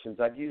 powerful questions.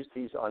 I've used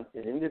these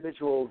in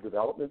individual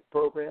development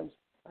programs.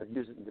 I've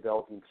used it in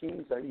developing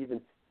teams. I've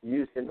even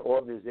used in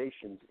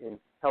organizations in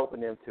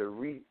helping them to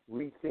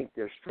rethink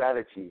their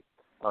strategy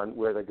on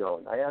where they're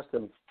going. I asked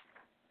them,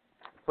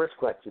 first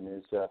question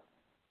is,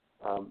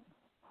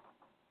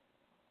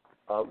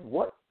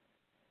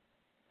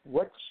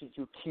 what should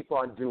you keep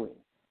on doing?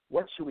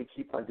 What should we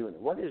keep on doing?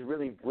 What is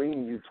really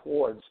bringing you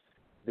towards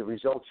the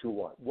results you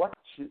want? What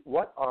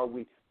ought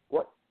we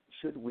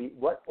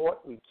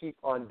keep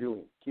on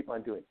doing? Keep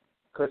on doing.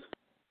 Because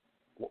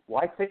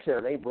why fix it?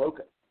 It ain't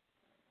broken.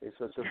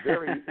 So it's a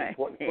very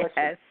important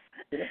question.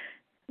 Yes.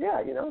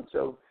 Yeah,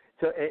 So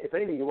if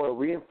anything, you want to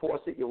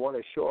reinforce it. You want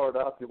to shore it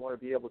up. You want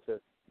to be able to,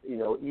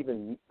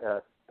 even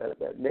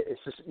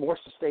it's just more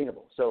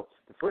sustainable. So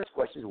the first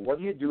question is, what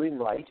are you doing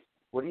right?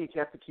 What do you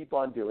have to keep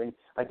on doing?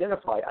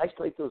 Identify,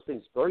 isolate those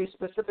things very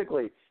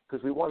specifically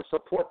because we want to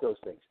support those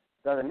things.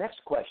 Now the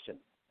next question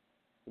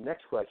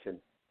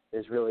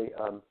is really,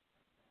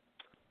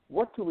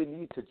 what do we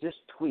need to just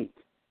tweak?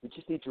 We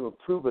just need to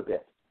improve a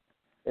bit,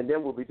 and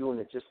then we'll be doing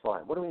it just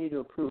fine. What do we need to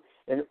improve?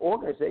 And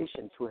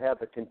organizations who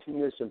have a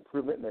continuous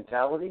improvement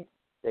mentality,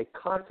 they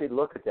constantly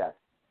look at that.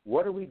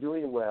 What are we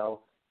doing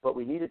well, but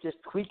we need to just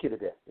tweak it a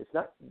bit. It's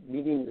not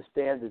meeting the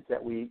standards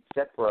that we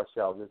set for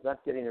ourselves. It's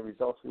not getting the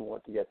results we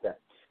want to get that.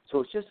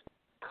 So it's just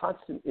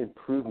constant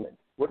improvement.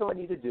 What do I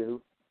need to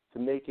do to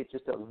make it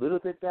just a little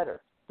bit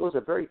better? Those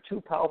are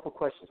 2 powerful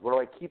questions. What do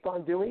I keep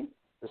on doing,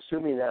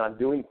 assuming that I'm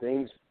doing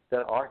things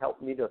that are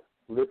helping me to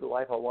live the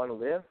life I want to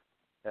live,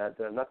 that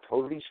I'm not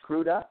totally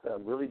screwed up, that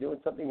I'm really doing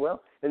something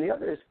well? And the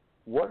other is,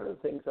 what are the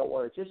things I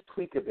want to just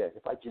tweak a bit?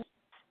 If I just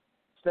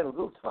spend a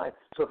little time.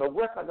 So if I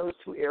work on those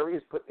 2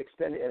 areas,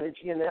 expend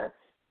energy in that,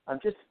 I'm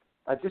just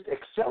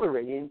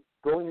accelerating,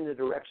 going in the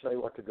direction I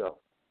want to go.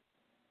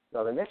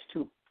 Now the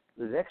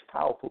next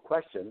powerful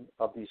question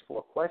of these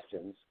 4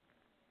 questions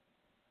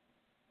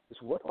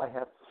is, what do I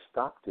have to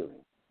stop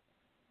doing?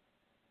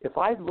 If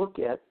I look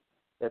at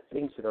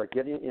things that are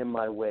getting in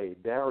my way,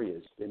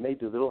 barriers, they may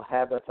be little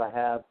habits I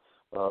have,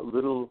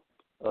 little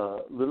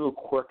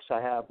quirks I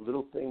have,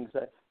 little things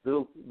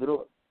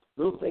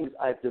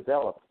I've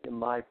developed in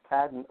my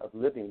pattern of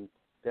living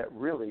that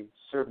really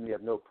serve me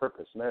of no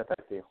purpose. As a matter of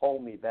fact, they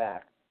hold me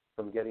back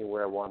from getting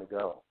where I want to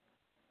go.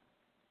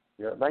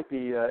 It might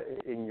be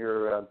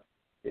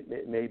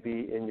it may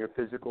be in your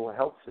physical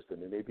health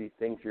system. It may be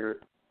things you're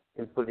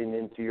inputting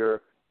into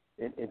your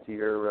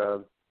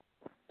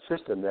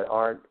system that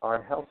aren't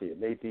healthy. It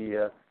may be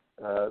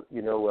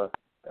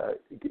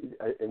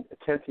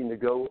attempting to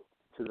go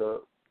to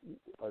the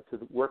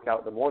workout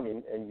in the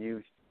morning, and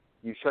you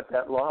shut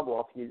that alarm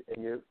off, and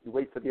you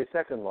wait for the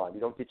second alarm.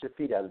 You don't get your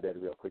feet out of bed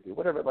real quickly,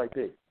 whatever it might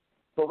be.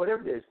 But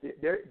whatever it is,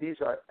 these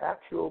are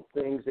actual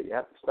things that you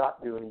have to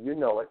stop doing. You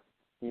know it.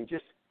 And you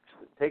just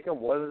take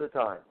them one at a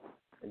time,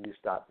 and you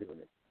stop doing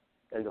it.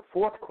 And the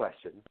fourth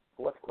question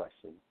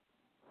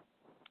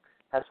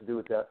has to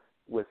do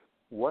with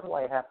what do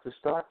I have to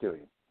start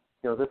doing?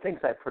 The things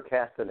I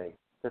procrastinate,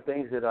 the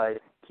things that I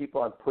keep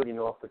on putting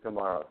off for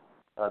tomorrow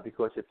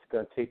because it's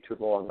going to take too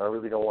long. I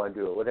really don't want to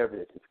do it. Whatever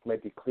it is, it may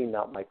be cleaning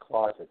out my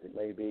closet. It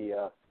may be,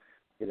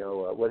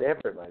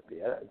 whatever it might be.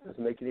 It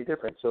doesn't make any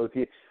difference. So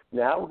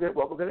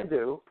what we're going to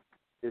do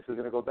is we're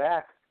going to go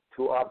back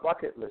to our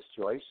bucket list,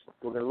 Joyce.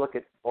 We're going to look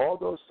at all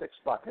those 6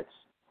 buckets,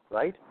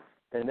 right?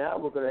 And now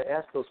we're going to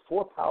ask those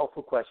 4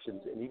 powerful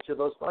questions in each of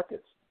those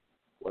buckets.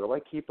 What do I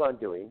keep on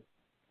doing?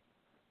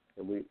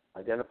 And we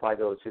identify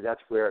those. So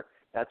that's where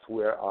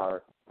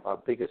our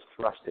biggest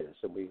thrust is,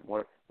 and we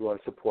want to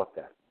support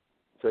that.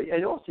 So,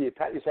 and also you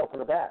pat yourself on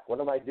the back. What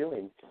am I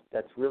doing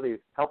that's really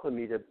helping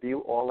me to be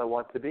all I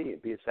want to be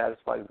and be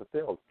satisfied and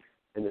fulfilled?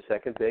 And the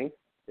second thing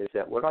is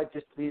that what do I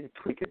just need to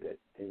tweak a bit?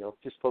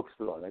 Just focus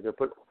on. I'm going to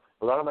put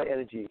a lot of my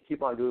energy,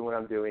 keep on doing what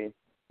I'm doing,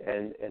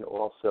 and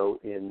also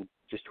in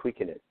just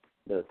tweaking it.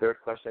 The third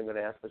question I'm going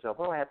to ask myself,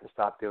 what do I have to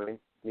stop doing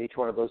in each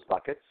one of those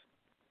buckets?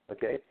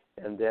 Okay,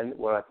 and then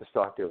what I have to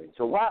start doing.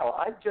 So, wow,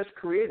 I've just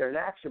created an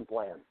action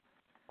plan.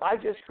 I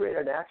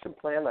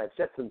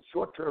set some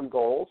short-term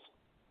goals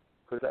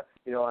because,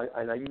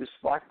 I use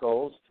SMART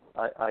goals.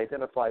 I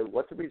identify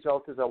what the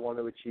result is I want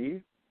to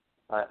achieve.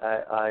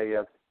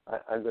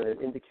 I'm going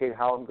to indicate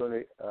how I'm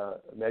going to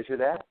measure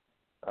that.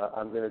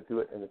 I'm going to do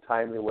it in a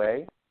timely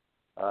way.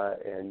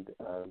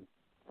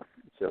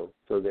 So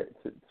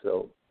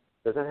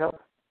does that help?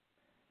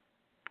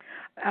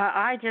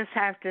 I just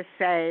have to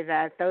say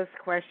that those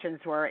questions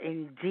were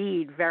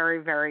indeed very,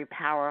 very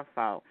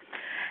powerful.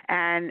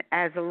 And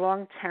as a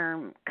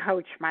long-term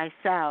coach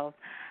myself,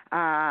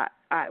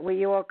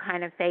 we all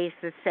kind of face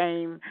the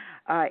same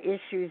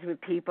issues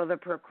with people, the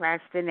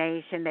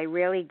procrastination. They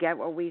really get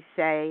what we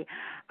say.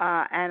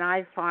 And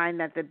I find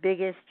that the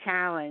biggest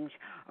challenge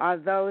are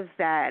those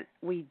that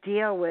we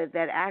deal with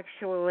that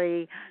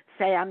actually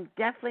say, I'm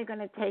definitely going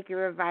to take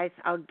your advice.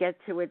 I'll get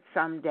to it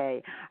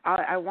someday.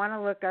 I want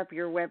to look up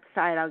your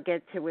website. I'll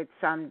get to it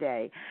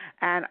someday.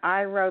 And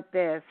I wrote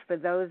this for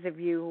those of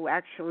you who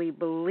actually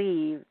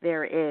believe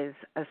there is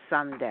a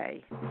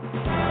someday.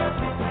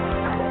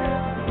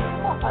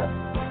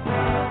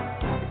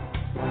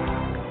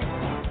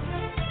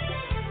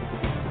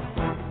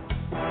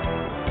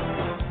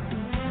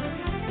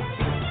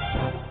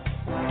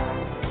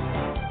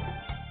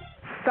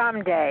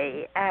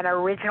 Someday, an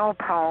original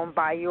poem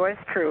by yours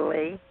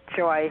truly,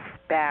 Joyce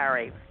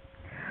Barry.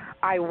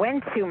 I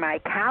went to my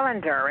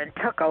calendar and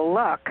took a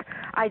look.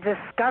 I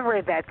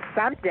discovered that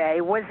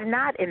someday was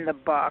not in the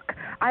book.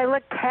 I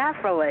looked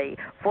carefully,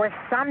 for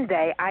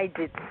someday I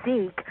did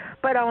seek,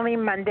 but only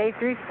Monday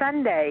through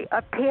Sunday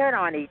appeared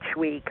on each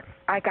week.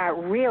 I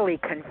got really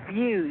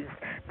confused.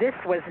 This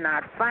was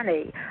not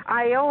funny.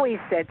 I always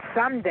said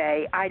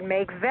someday I'd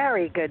make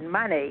very good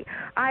money.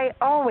 I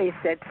always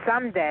said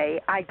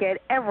someday I'd get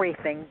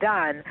everything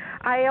done.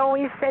 I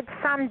always said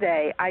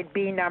someday I'd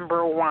be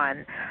number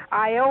one.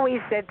 I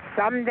always said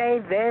someday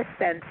this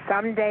and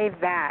someday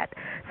that.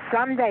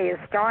 Someday is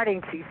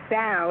starting to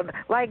sound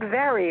like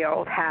very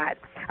old hat.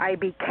 I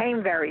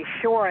became very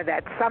sure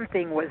that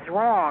something was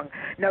wrong.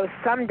 No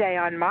someday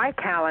on my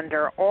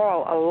calendar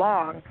all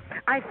along.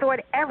 I thought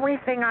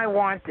everything I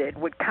wanted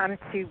would come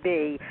to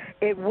be.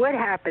 It would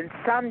happen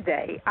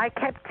someday. I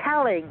kept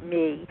telling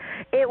me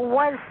it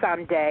was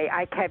someday.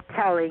 I kept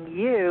telling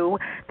you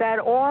that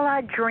all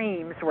our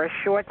dreams were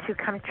sure to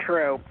come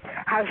true.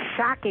 How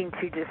shocking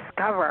to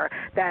discover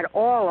that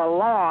all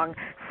along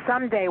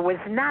someday was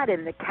not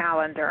in the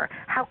calendar.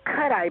 How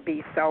could I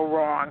be so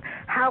wrong?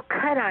 How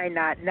could I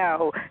not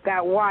know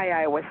that why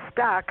I was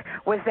stuck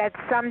was that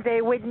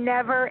someday would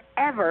never,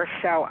 ever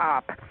show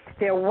up?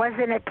 There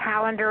wasn't a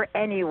calendar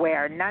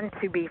anywhere, none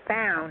to be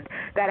found,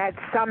 that had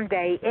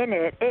someday in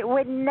it. It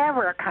would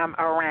never come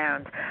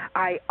around.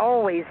 I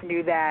always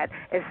knew that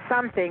if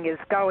something is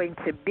going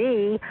to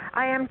be,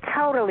 I am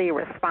totally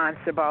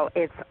responsible.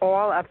 It's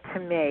all up to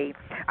me.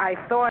 I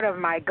thought of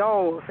my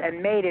goals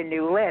and made a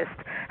new list.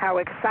 How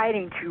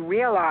exciting to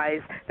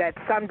realize that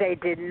someday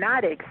did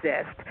not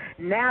exist.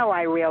 Now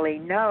I really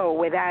know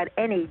without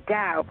any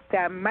doubt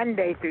that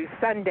Monday through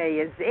Sunday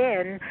is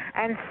in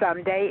and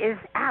someday is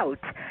out.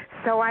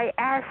 So I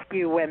ask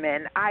you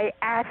women, I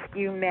ask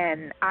you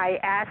men, I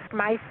ask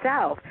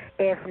myself,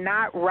 if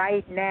not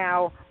right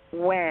now,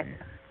 when?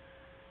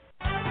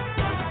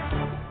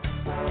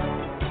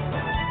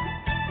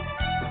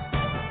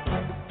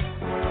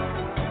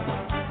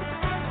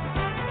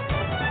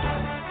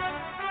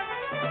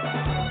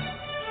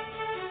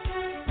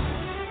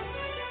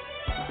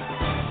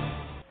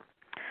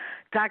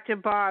 Dr.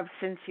 Barb,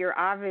 since you're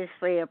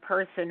obviously a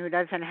person who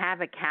doesn't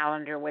have a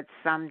calendar with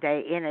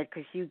someday in it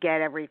because you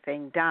get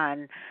everything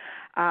done,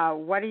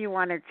 what do you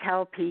want to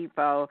tell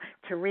people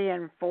to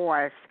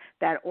reinforce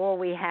that all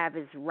we have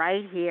is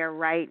right here,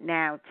 right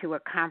now to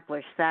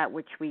accomplish that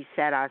which we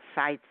set our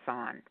sights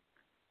on?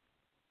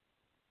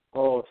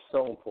 Oh,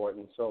 so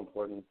important, so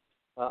important.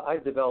 I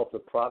developed a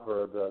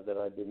proverb that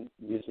I've been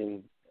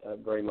using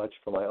very much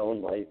for my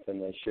own life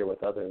and I share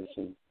with others,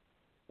 and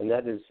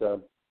that is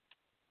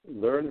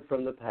learn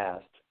from the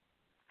past.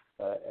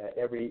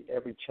 Every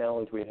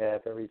challenge we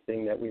have,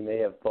 everything that we may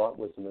have thought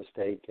was a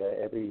mistake,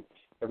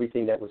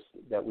 everything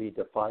that we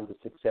defined as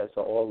success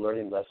are all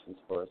learning lessons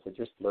for us. They're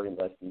just learning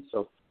lessons.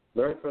 So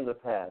learn from the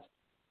past.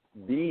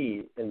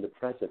 Be in the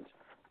present.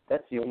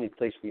 That's the only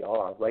place we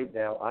are. Right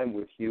now, I'm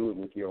with you and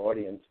with your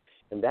audience,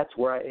 and that's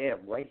where I am,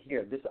 right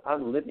here.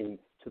 I'm living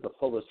to the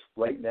fullest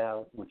right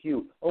now with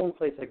you. Only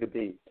place I could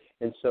be.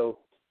 And so,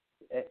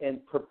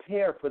 and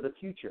prepare for the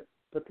future.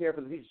 Prepare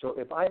for the future. So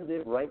if I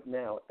live right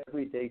now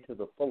every day to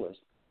the fullest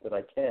that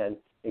I can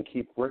and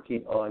keep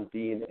working on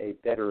being a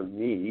better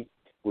me,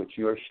 which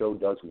your show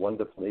does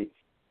wonderfully,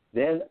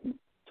 then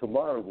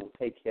tomorrow will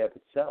take care of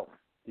itself,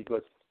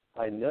 because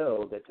I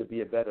know that to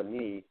be a better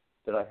me,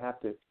 that I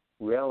have to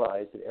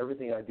realize that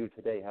everything I do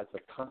today has a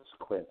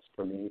consequence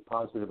for me,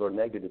 positive or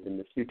negative, in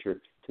the future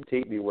to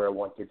take me where I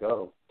want to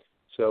go.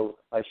 So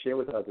I share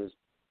with others,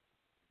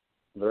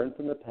 learn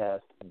from the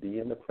past, be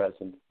in the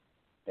present,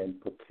 and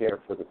prepare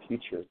for the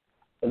future.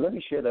 And let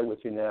me share that with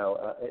you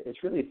now.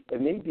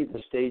 It may be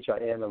the stage I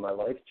am in my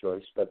life,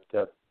 Joyce, but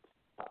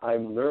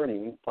I'm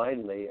learning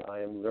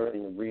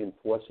and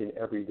reinforcing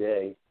every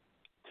day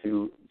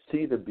to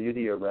see the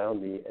beauty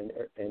around me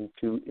and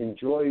to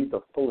enjoy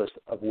the fullest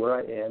of where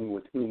I am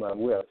with whom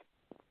I'm with.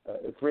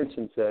 For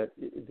instance,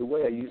 the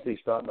way I usually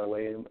start my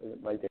day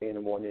in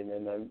the morning,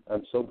 and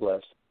I'm so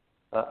blessed,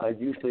 I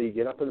usually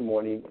get up in the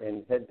morning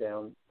and head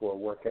down for a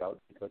workout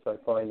because I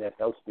find that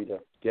helps me to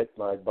get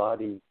my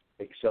body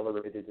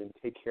accelerated and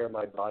take care of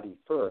my body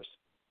first,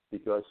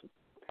 because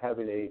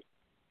having a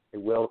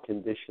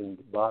well-conditioned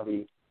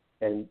body,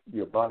 and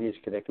your body is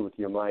connected with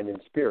your mind and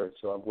spirit,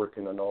 so I'm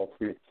working on all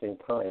three at the same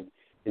time,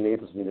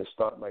 enables me to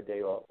start my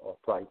day off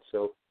right.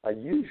 So I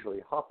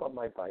usually hop on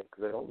my bike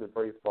because I don't live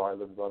very far. I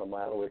live about a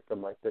mile away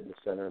from my fitness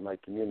center in my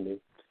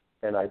community,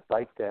 and I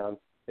bike down,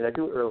 and I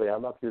do it early.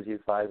 I'm up usually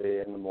at 5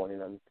 a.m. in the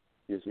morning. I'm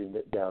usually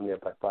down there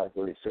by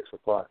 5:30, 6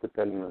 o'clock,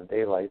 depending on the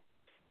daylight.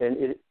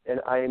 And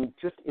I am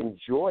just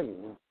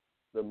enjoying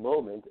the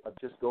moment of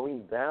just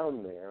going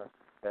down there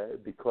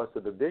because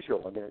of the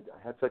visual. I mean, I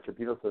have such a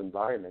beautiful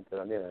environment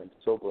that I'm in. I'm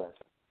so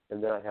blessed.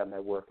 And then I have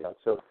my workout.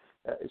 And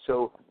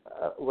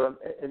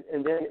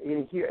then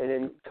in here, and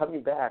then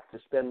coming back to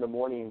spend the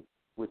morning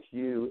with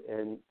you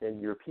and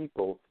your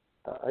people,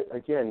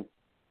 again,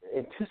 the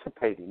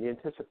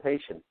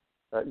anticipation.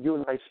 You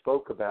and I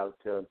spoke about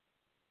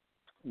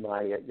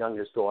my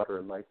youngest daughter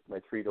and my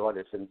three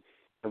daughters, and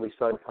we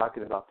started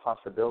talking about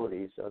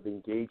possibilities of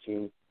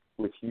engaging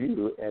with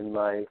you and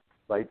my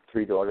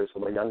three daughters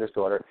and my youngest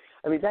daughter.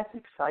 I mean, that's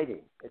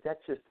exciting.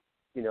 That's just,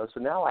 so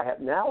now I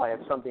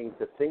have something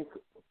to think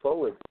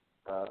forward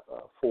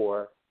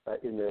for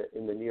in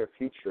the near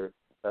future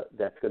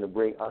that's going to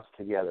bring us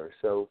together.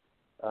 So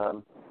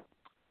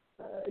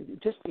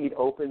just being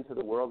open to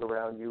the world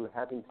around you,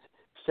 having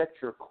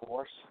set your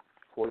course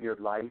for your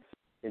life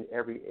in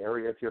every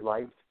area of your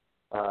life,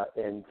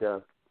 and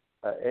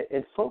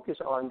focus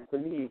on, for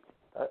me,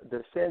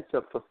 the sense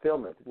of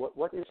fulfillment.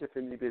 What is it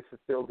for me to be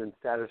fulfilled and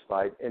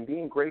satisfied, and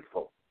being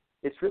grateful?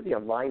 It's really a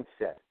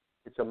mindset.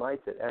 It's a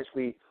mindset. As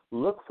we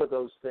look for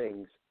those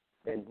things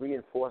and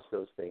reinforce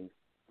those things,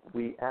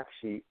 the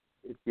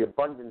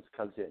abundance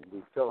comes in.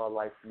 We fill our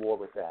life more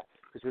with that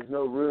because there's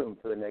no room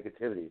for the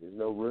negativity. There's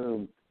no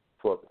room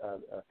for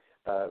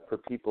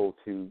people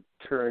to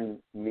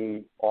turn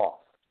me off.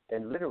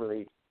 And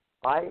literally,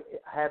 I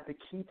have the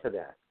key to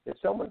that. If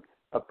someone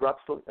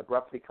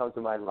abruptly comes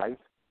to my life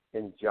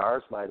and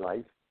jars my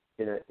life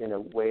in a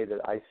way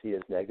that I see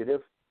as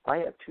negative, I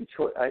have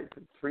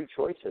three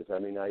choices. I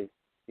mean, I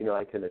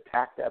can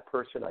attack that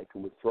person, I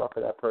can withdraw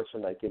from that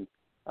person, I can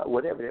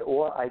whatever,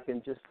 or I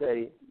can just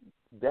say,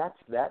 that's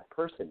that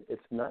person.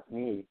 It's not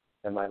me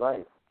and my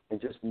life, and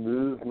just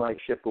move my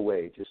ship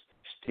away, just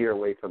steer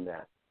away from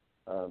that.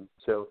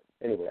 So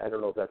anyway, I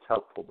don't know if that's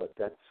helpful, but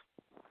that's.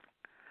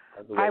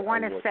 I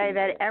want to say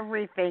that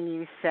everything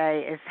you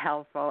say is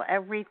helpful.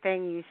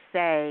 Everything you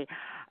say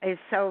is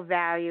so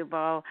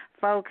valuable.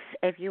 Folks,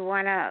 if you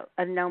want to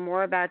know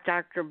more about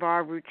Dr.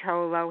 Bob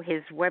Ruotolo,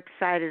 his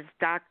website is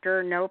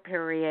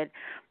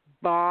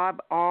Bob,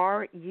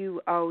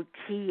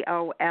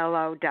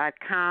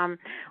 RUOTOLO.com.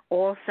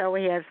 Also,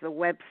 he has the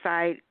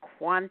website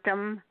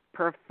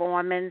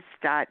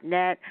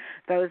quantumperformance.net.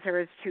 Those are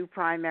his two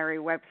primary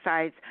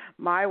websites.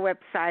 My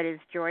website is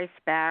Joyce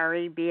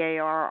Barrie,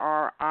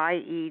 BARRIE.com.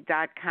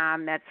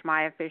 That's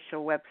my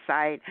official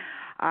website.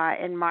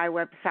 In my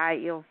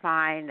website, you'll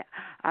find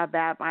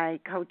about my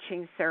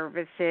coaching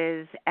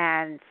services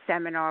and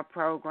seminar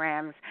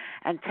programs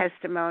and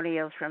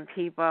testimonials from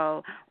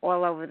people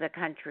all over the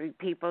country,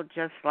 people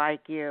just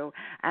like you.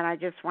 And I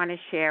just want to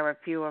share a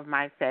few of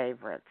my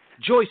favorites.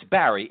 Joyce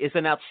Barrie is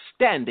an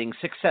outstanding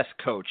success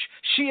coach.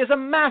 She is a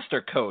master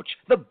coach,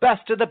 the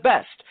best of the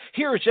best.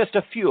 Here are just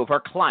a few of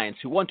her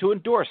clients who want to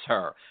endorse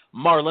her.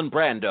 Marlon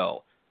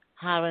Brando.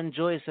 Hiring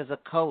Joyce as a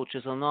coach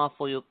is an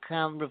offer you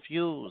can't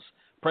refuse.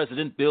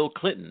 President Bill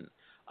Clinton.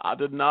 I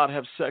did not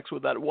have sex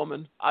with that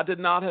woman. I did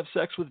not have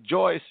sex with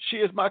Joyce. She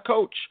is my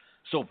coach.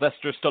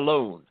 Sylvester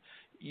Stallone.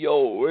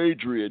 Yo,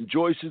 Adrian,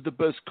 Joyce is the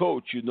best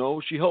coach, you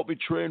know. She helped me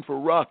train for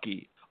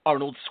Rocky.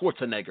 Arnold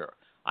Schwarzenegger.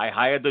 I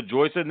hired the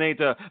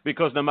Joyceinator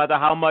because no matter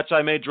how much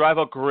I may drive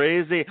her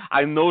crazy,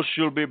 I know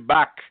she'll be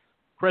back.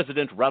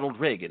 President Ronald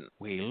Reagan.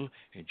 Well,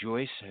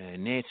 Joyce,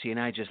 Nancy and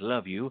I just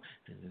love you.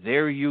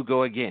 There you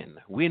go again.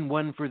 Win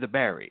one for the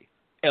Barrie.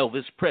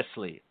 Elvis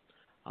Presley.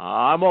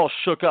 I'm all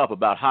shook up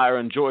about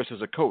hiring Joyce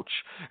as a coach.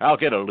 I'll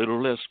get a little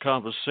less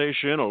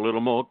conversation, a little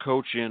more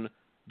coaching.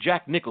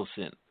 Jack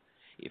Nicholson.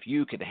 If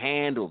you can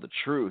handle the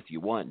truth, you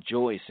want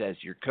Joyce as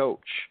your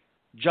coach.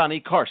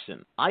 Johnny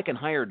Carson. I can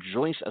hire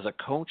Joyce as a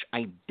coach?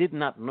 I did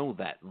not know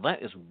that.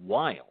 That is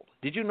wild.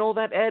 Did you know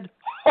that, Ed?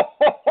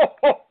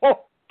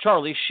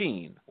 Charlie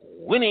Sheen.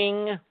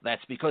 Winning.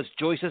 That's because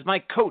Joyce is my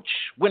coach.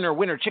 Winner,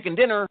 winner, chicken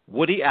dinner.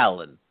 Woody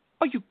Allen.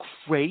 Are you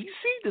crazy?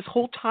 This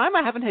whole time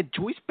I haven't had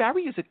Joyce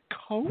Barrie as a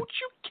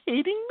coach? You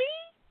kidding me?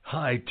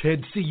 Hi,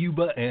 Ted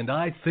Ciuba, and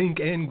I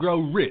think and grow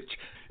rich.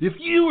 If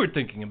you were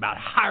thinking about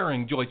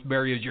hiring Joyce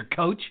Barry as your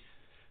coach,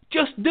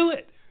 just do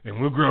it,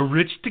 and we'll grow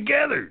rich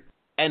together.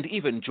 And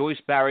even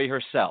Joyce Barry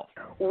herself.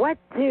 What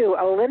do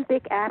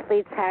Olympic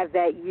athletes have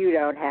that you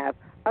don't have?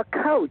 A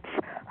coach.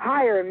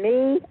 Hire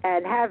me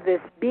and have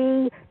this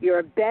be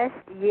your best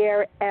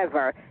year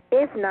ever.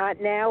 If not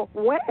now,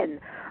 when?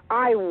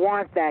 I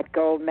want that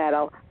gold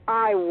medal.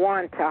 I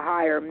want to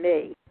hire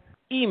me.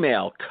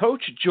 Email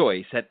Coach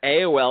Joyce at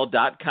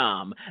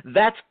AOL.com.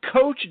 That's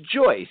Coach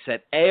Joyce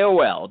at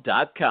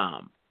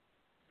AOL.com.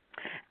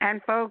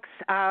 And folks,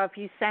 if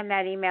you send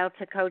that email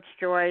to Coach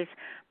Joyce,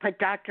 put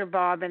Dr.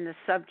 Bob in the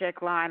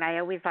subject line. I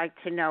always like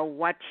to know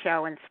what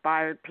show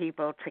inspired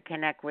people to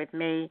connect with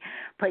me.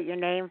 Put your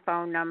name,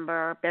 phone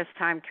number, best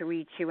time to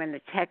reach you in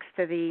the text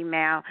of the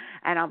email,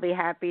 and I'll be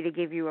happy to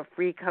give you a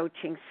free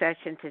coaching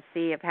session to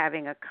see if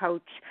having a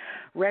coach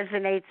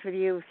resonates with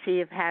you, see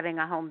if having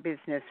a home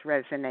business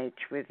resonates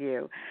with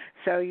you.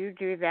 So you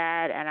do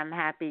that, and I'm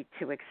happy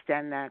to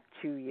extend that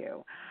to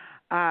you.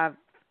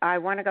 I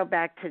want to go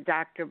back to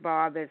Dr.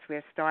 Bob as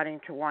we're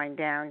starting to wind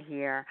down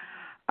here.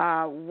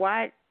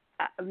 What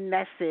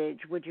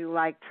message would you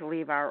like to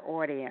leave our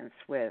audience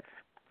with?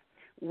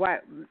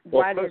 As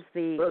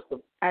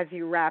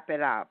you wrap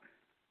it up?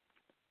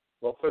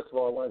 Well, first of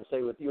all, I want to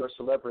say with your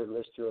celebrity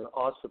list, you're an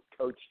awesome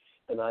coach,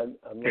 and I'm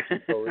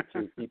looking forward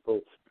to people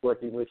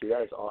working with you.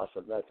 That is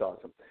awesome. That's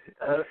awesome.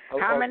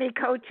 How many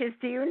coaches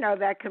do you know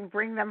that can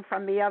bring them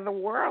from the other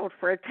world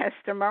for a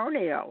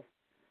testimonial?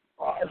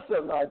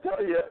 Awesome. I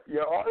tell you,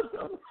 you're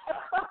awesome.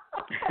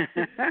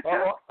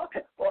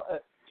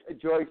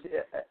 Joyce,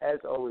 as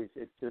always,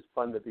 it's just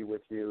fun to be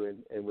with you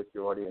and with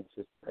your audience.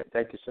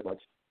 Thank you so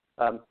much.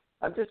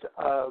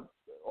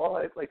 All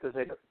I'd like to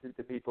say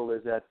to people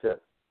is that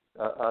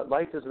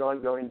life is an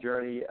ongoing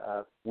journey.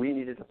 We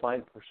need to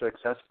define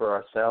success for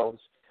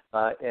ourselves,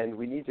 and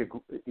we need to,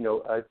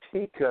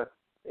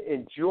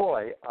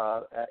 enjoy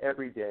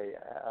every day.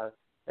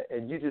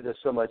 And you do this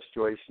so much,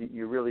 Joyce.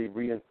 You really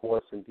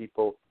reinforce in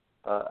people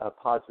a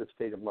positive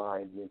state of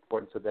mind, the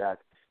importance of that.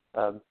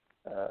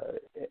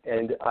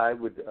 And I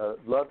would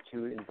love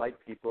to invite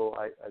people.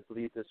 I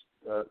believe this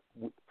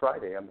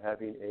Friday I'm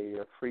having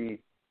a free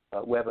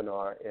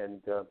webinar,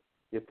 and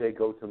if they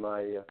go to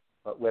my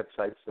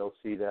website, they'll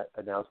see that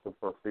announcement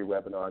for a free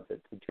webinar to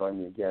join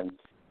me again.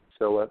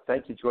 So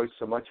thank you, Joyce,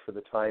 so much for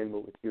the time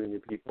with you and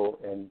your people,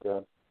 and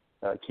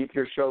keep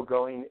your show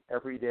going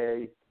every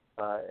day,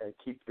 and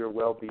keep your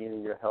well-being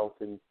and your health,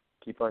 and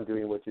keep on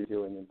doing what you're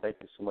doing, and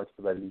thank you so much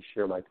for letting me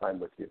share my time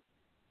with you.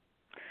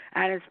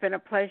 And it's been a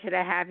pleasure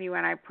to have you,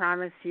 and I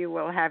promise you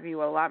we'll have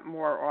you a lot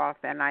more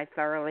often. I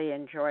thoroughly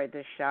enjoyed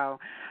the show.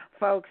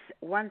 Folks,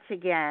 once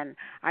again,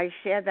 I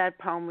shared that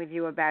poem with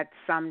you about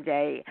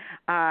someday.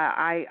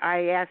 I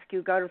ask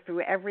you go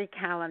through every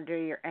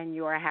calendar in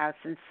your house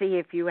and see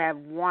if you have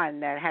one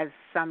that has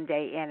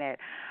someday in it.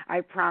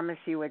 I promise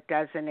you it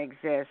doesn't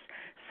exist.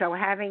 So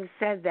having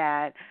said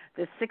that,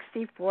 the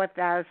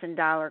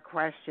 $64,000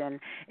 question,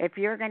 if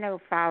you're going to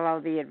follow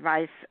the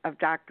advice of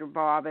Dr.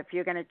 Bob, if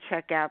you're going to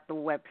check out the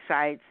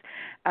websites,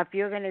 if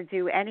you're going to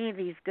do any of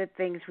these good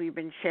things we've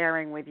been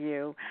sharing with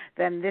you,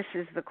 then this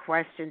is the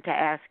question to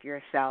ask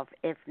yourself.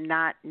 If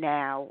not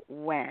now,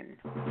 when?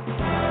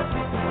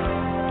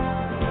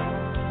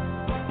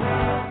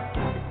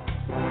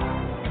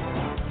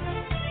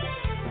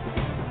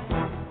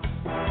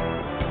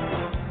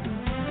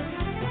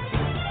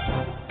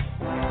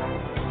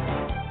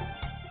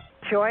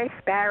 Joyce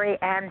Barry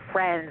and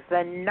Friends,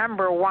 the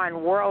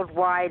 #1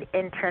 worldwide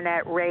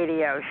internet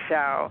radio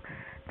show.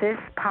 This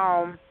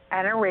poem,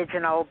 an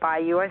original by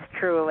yours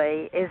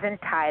truly, is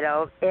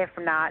entitled, If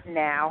Not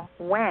Now,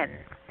 When?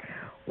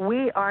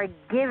 We are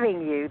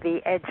giving you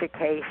the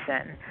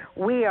education.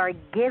 We are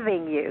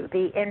giving you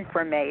the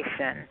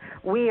information.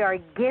 We are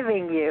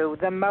giving you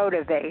the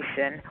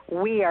motivation.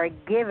 We are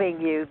giving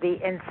you the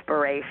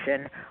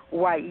inspiration.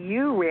 What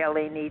you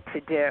really need to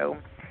do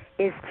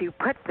is to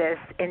put this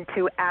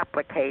into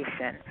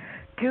application.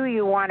 Do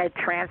you want a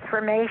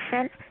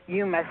transformation?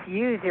 You must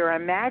use your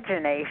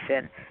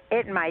imagination.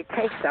 It might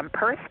take some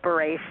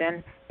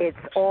perspiration. It's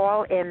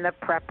all in the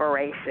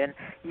preparation.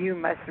 You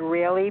must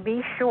really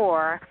be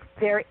sure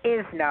there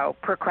is no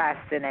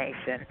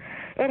procrastination.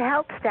 It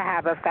helps to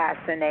have a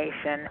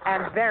fascination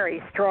and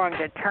very strong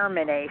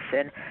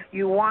determination.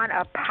 You want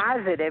a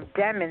positive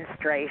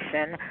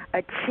demonstration,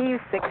 achieve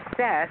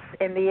success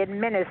in the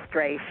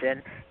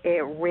administration.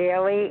 It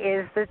really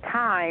is the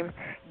time.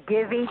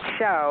 Give each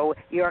show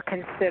your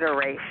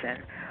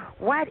consideration.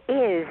 What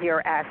is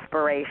your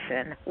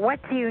aspiration? What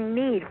do you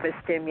need for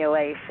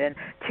stimulation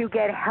to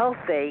get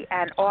healthy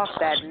and off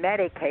that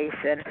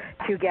medication?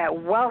 To get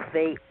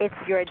wealthy, it's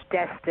your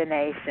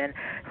destination.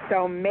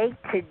 So make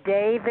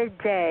today the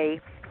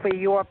day for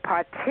your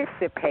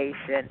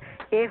participation.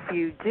 If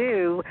you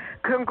do,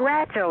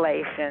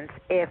 congratulations.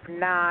 If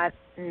not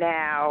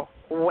now,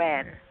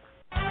 when?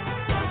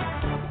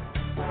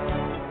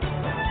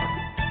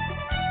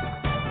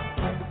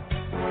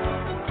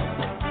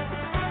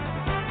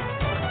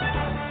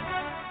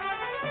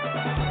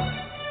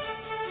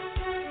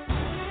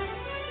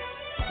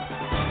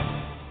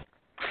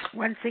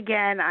 Once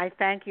again, I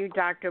thank you,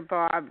 Dr.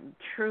 Barb.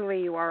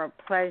 Truly, you are a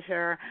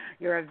pleasure.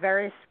 You're a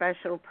very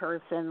special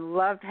person.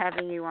 Loved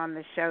having you on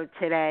the show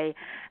today,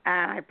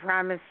 and I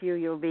promise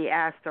you'll be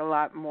asked a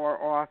lot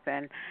more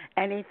often.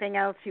 Anything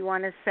else you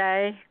want to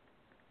say?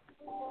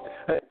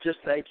 Just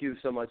thank you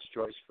so much,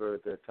 Joyce,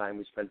 for the time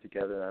we spent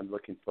together. I'm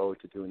looking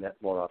forward to doing that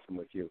more often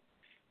with you.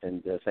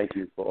 And thank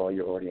you for all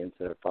your audience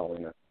that are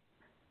following us.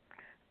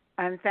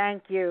 And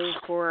thank you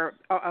for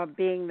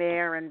being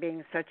there and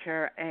being such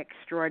an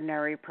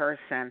extraordinary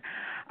person.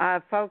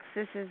 Folks,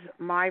 this is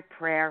my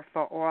prayer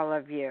for all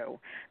of you.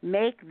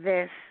 Make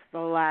this the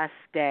last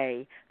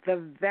day,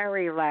 the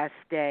very last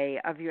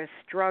day of your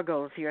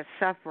struggles, your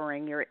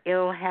suffering, your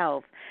ill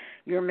health,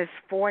 your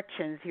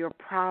misfortunes, your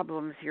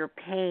problems, your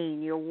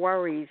pain, your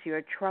worries,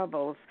 your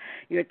troubles,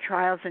 your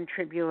trials and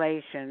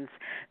tribulations.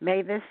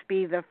 May this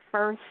be the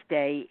first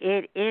day.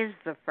 It is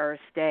the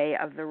first day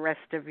of the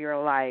rest of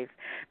your life.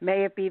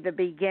 May it be the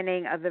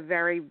beginning of the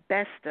very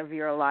best of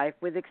your life,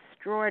 with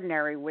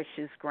extraordinary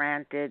wishes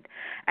granted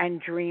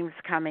and dreams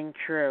coming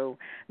true.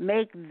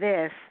 Make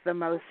this the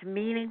most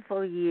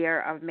meaningful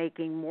year of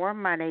making more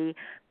money,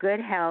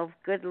 good health,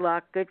 good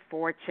luck, good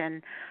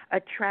fortune,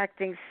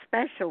 attracting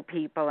special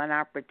people and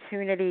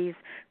opportunities,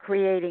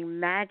 creating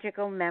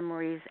magical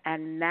memories,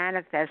 and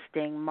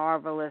manifesting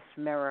marvelous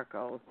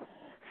miracles.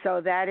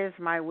 So that is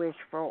my wish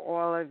for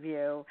all of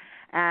you.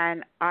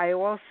 And I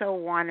also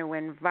want to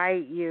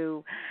invite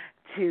you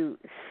to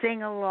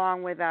sing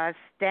along with us,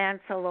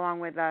 dance along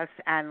with us,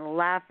 and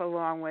laugh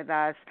along with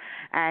us.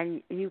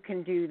 And you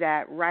can do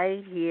that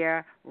right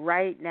here,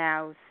 right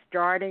now,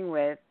 starting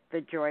with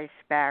the Joyce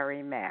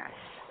Barry Mass.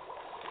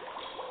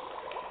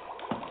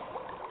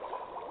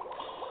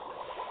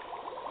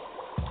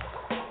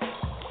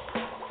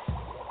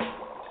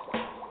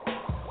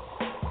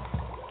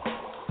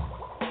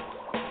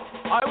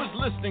 I was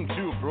listening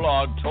to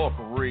Blog Talk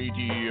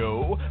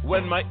Radio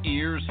when my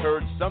ears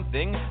heard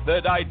something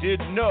that I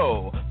didn't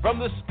know. From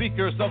the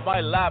speakers of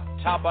my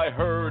laptop I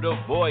heard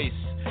a voice.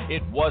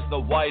 It was the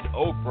White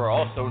Oprah,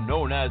 also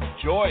known as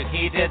Joyce.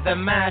 He did the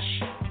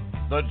mash.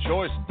 The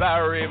Joyce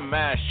Barry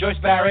Mash. Joyce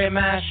Barry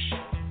mash.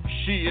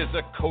 She is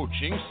a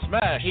coaching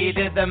smash. He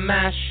did the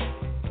mash.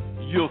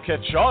 You'll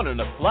catch on in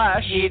a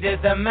flash. He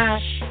did the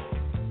mash.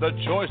 The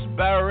Joyce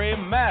Barry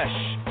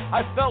Mash.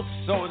 I felt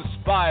so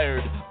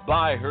inspired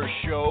by her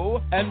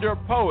show, and her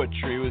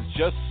poetry was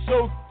just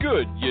so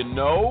good, you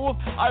know.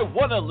 I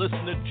want to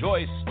listen to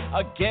Joyce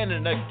again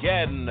and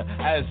again,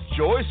 as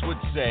Joyce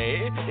would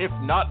say, if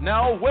not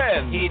now,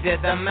 when? He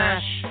did the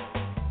mash.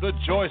 The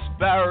Joyce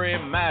Barry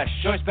Mash.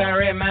 Joyce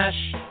Barry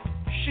mash.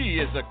 She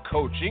is a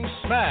coaching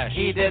smash.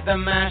 He did the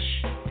mash.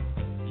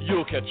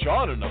 You'll catch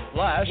on in a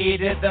flash. He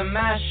did the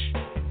mash.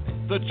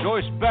 The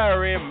Joyce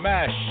Barry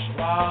Mash.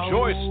 Wow.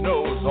 Joyce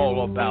knows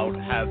all about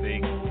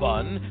having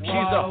fun. Wow.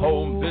 She's a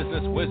home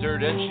business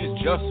wizard and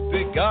she's just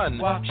begun.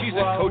 Wow. She's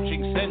a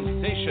coaching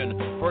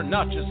sensation for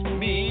not just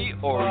me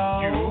or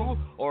you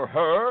or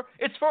her.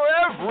 It's for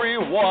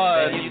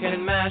everyone. Then you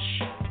can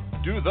mash.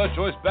 Do the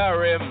Joyce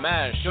Barry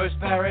Mash. Joyce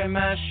Barry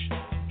mash.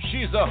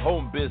 She's a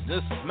home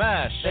business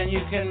smash. Then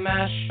you can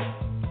mash.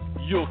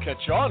 You'll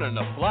catch on in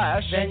a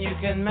flash. Then you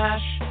can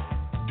mash.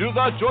 Do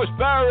the Joyce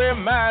Barry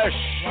Mash.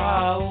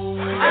 Wow.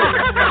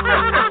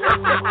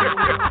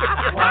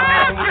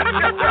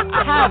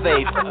 Have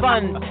a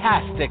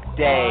fantastic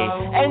day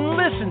and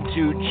listen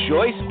to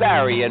Joyce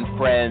Barry and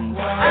Friends.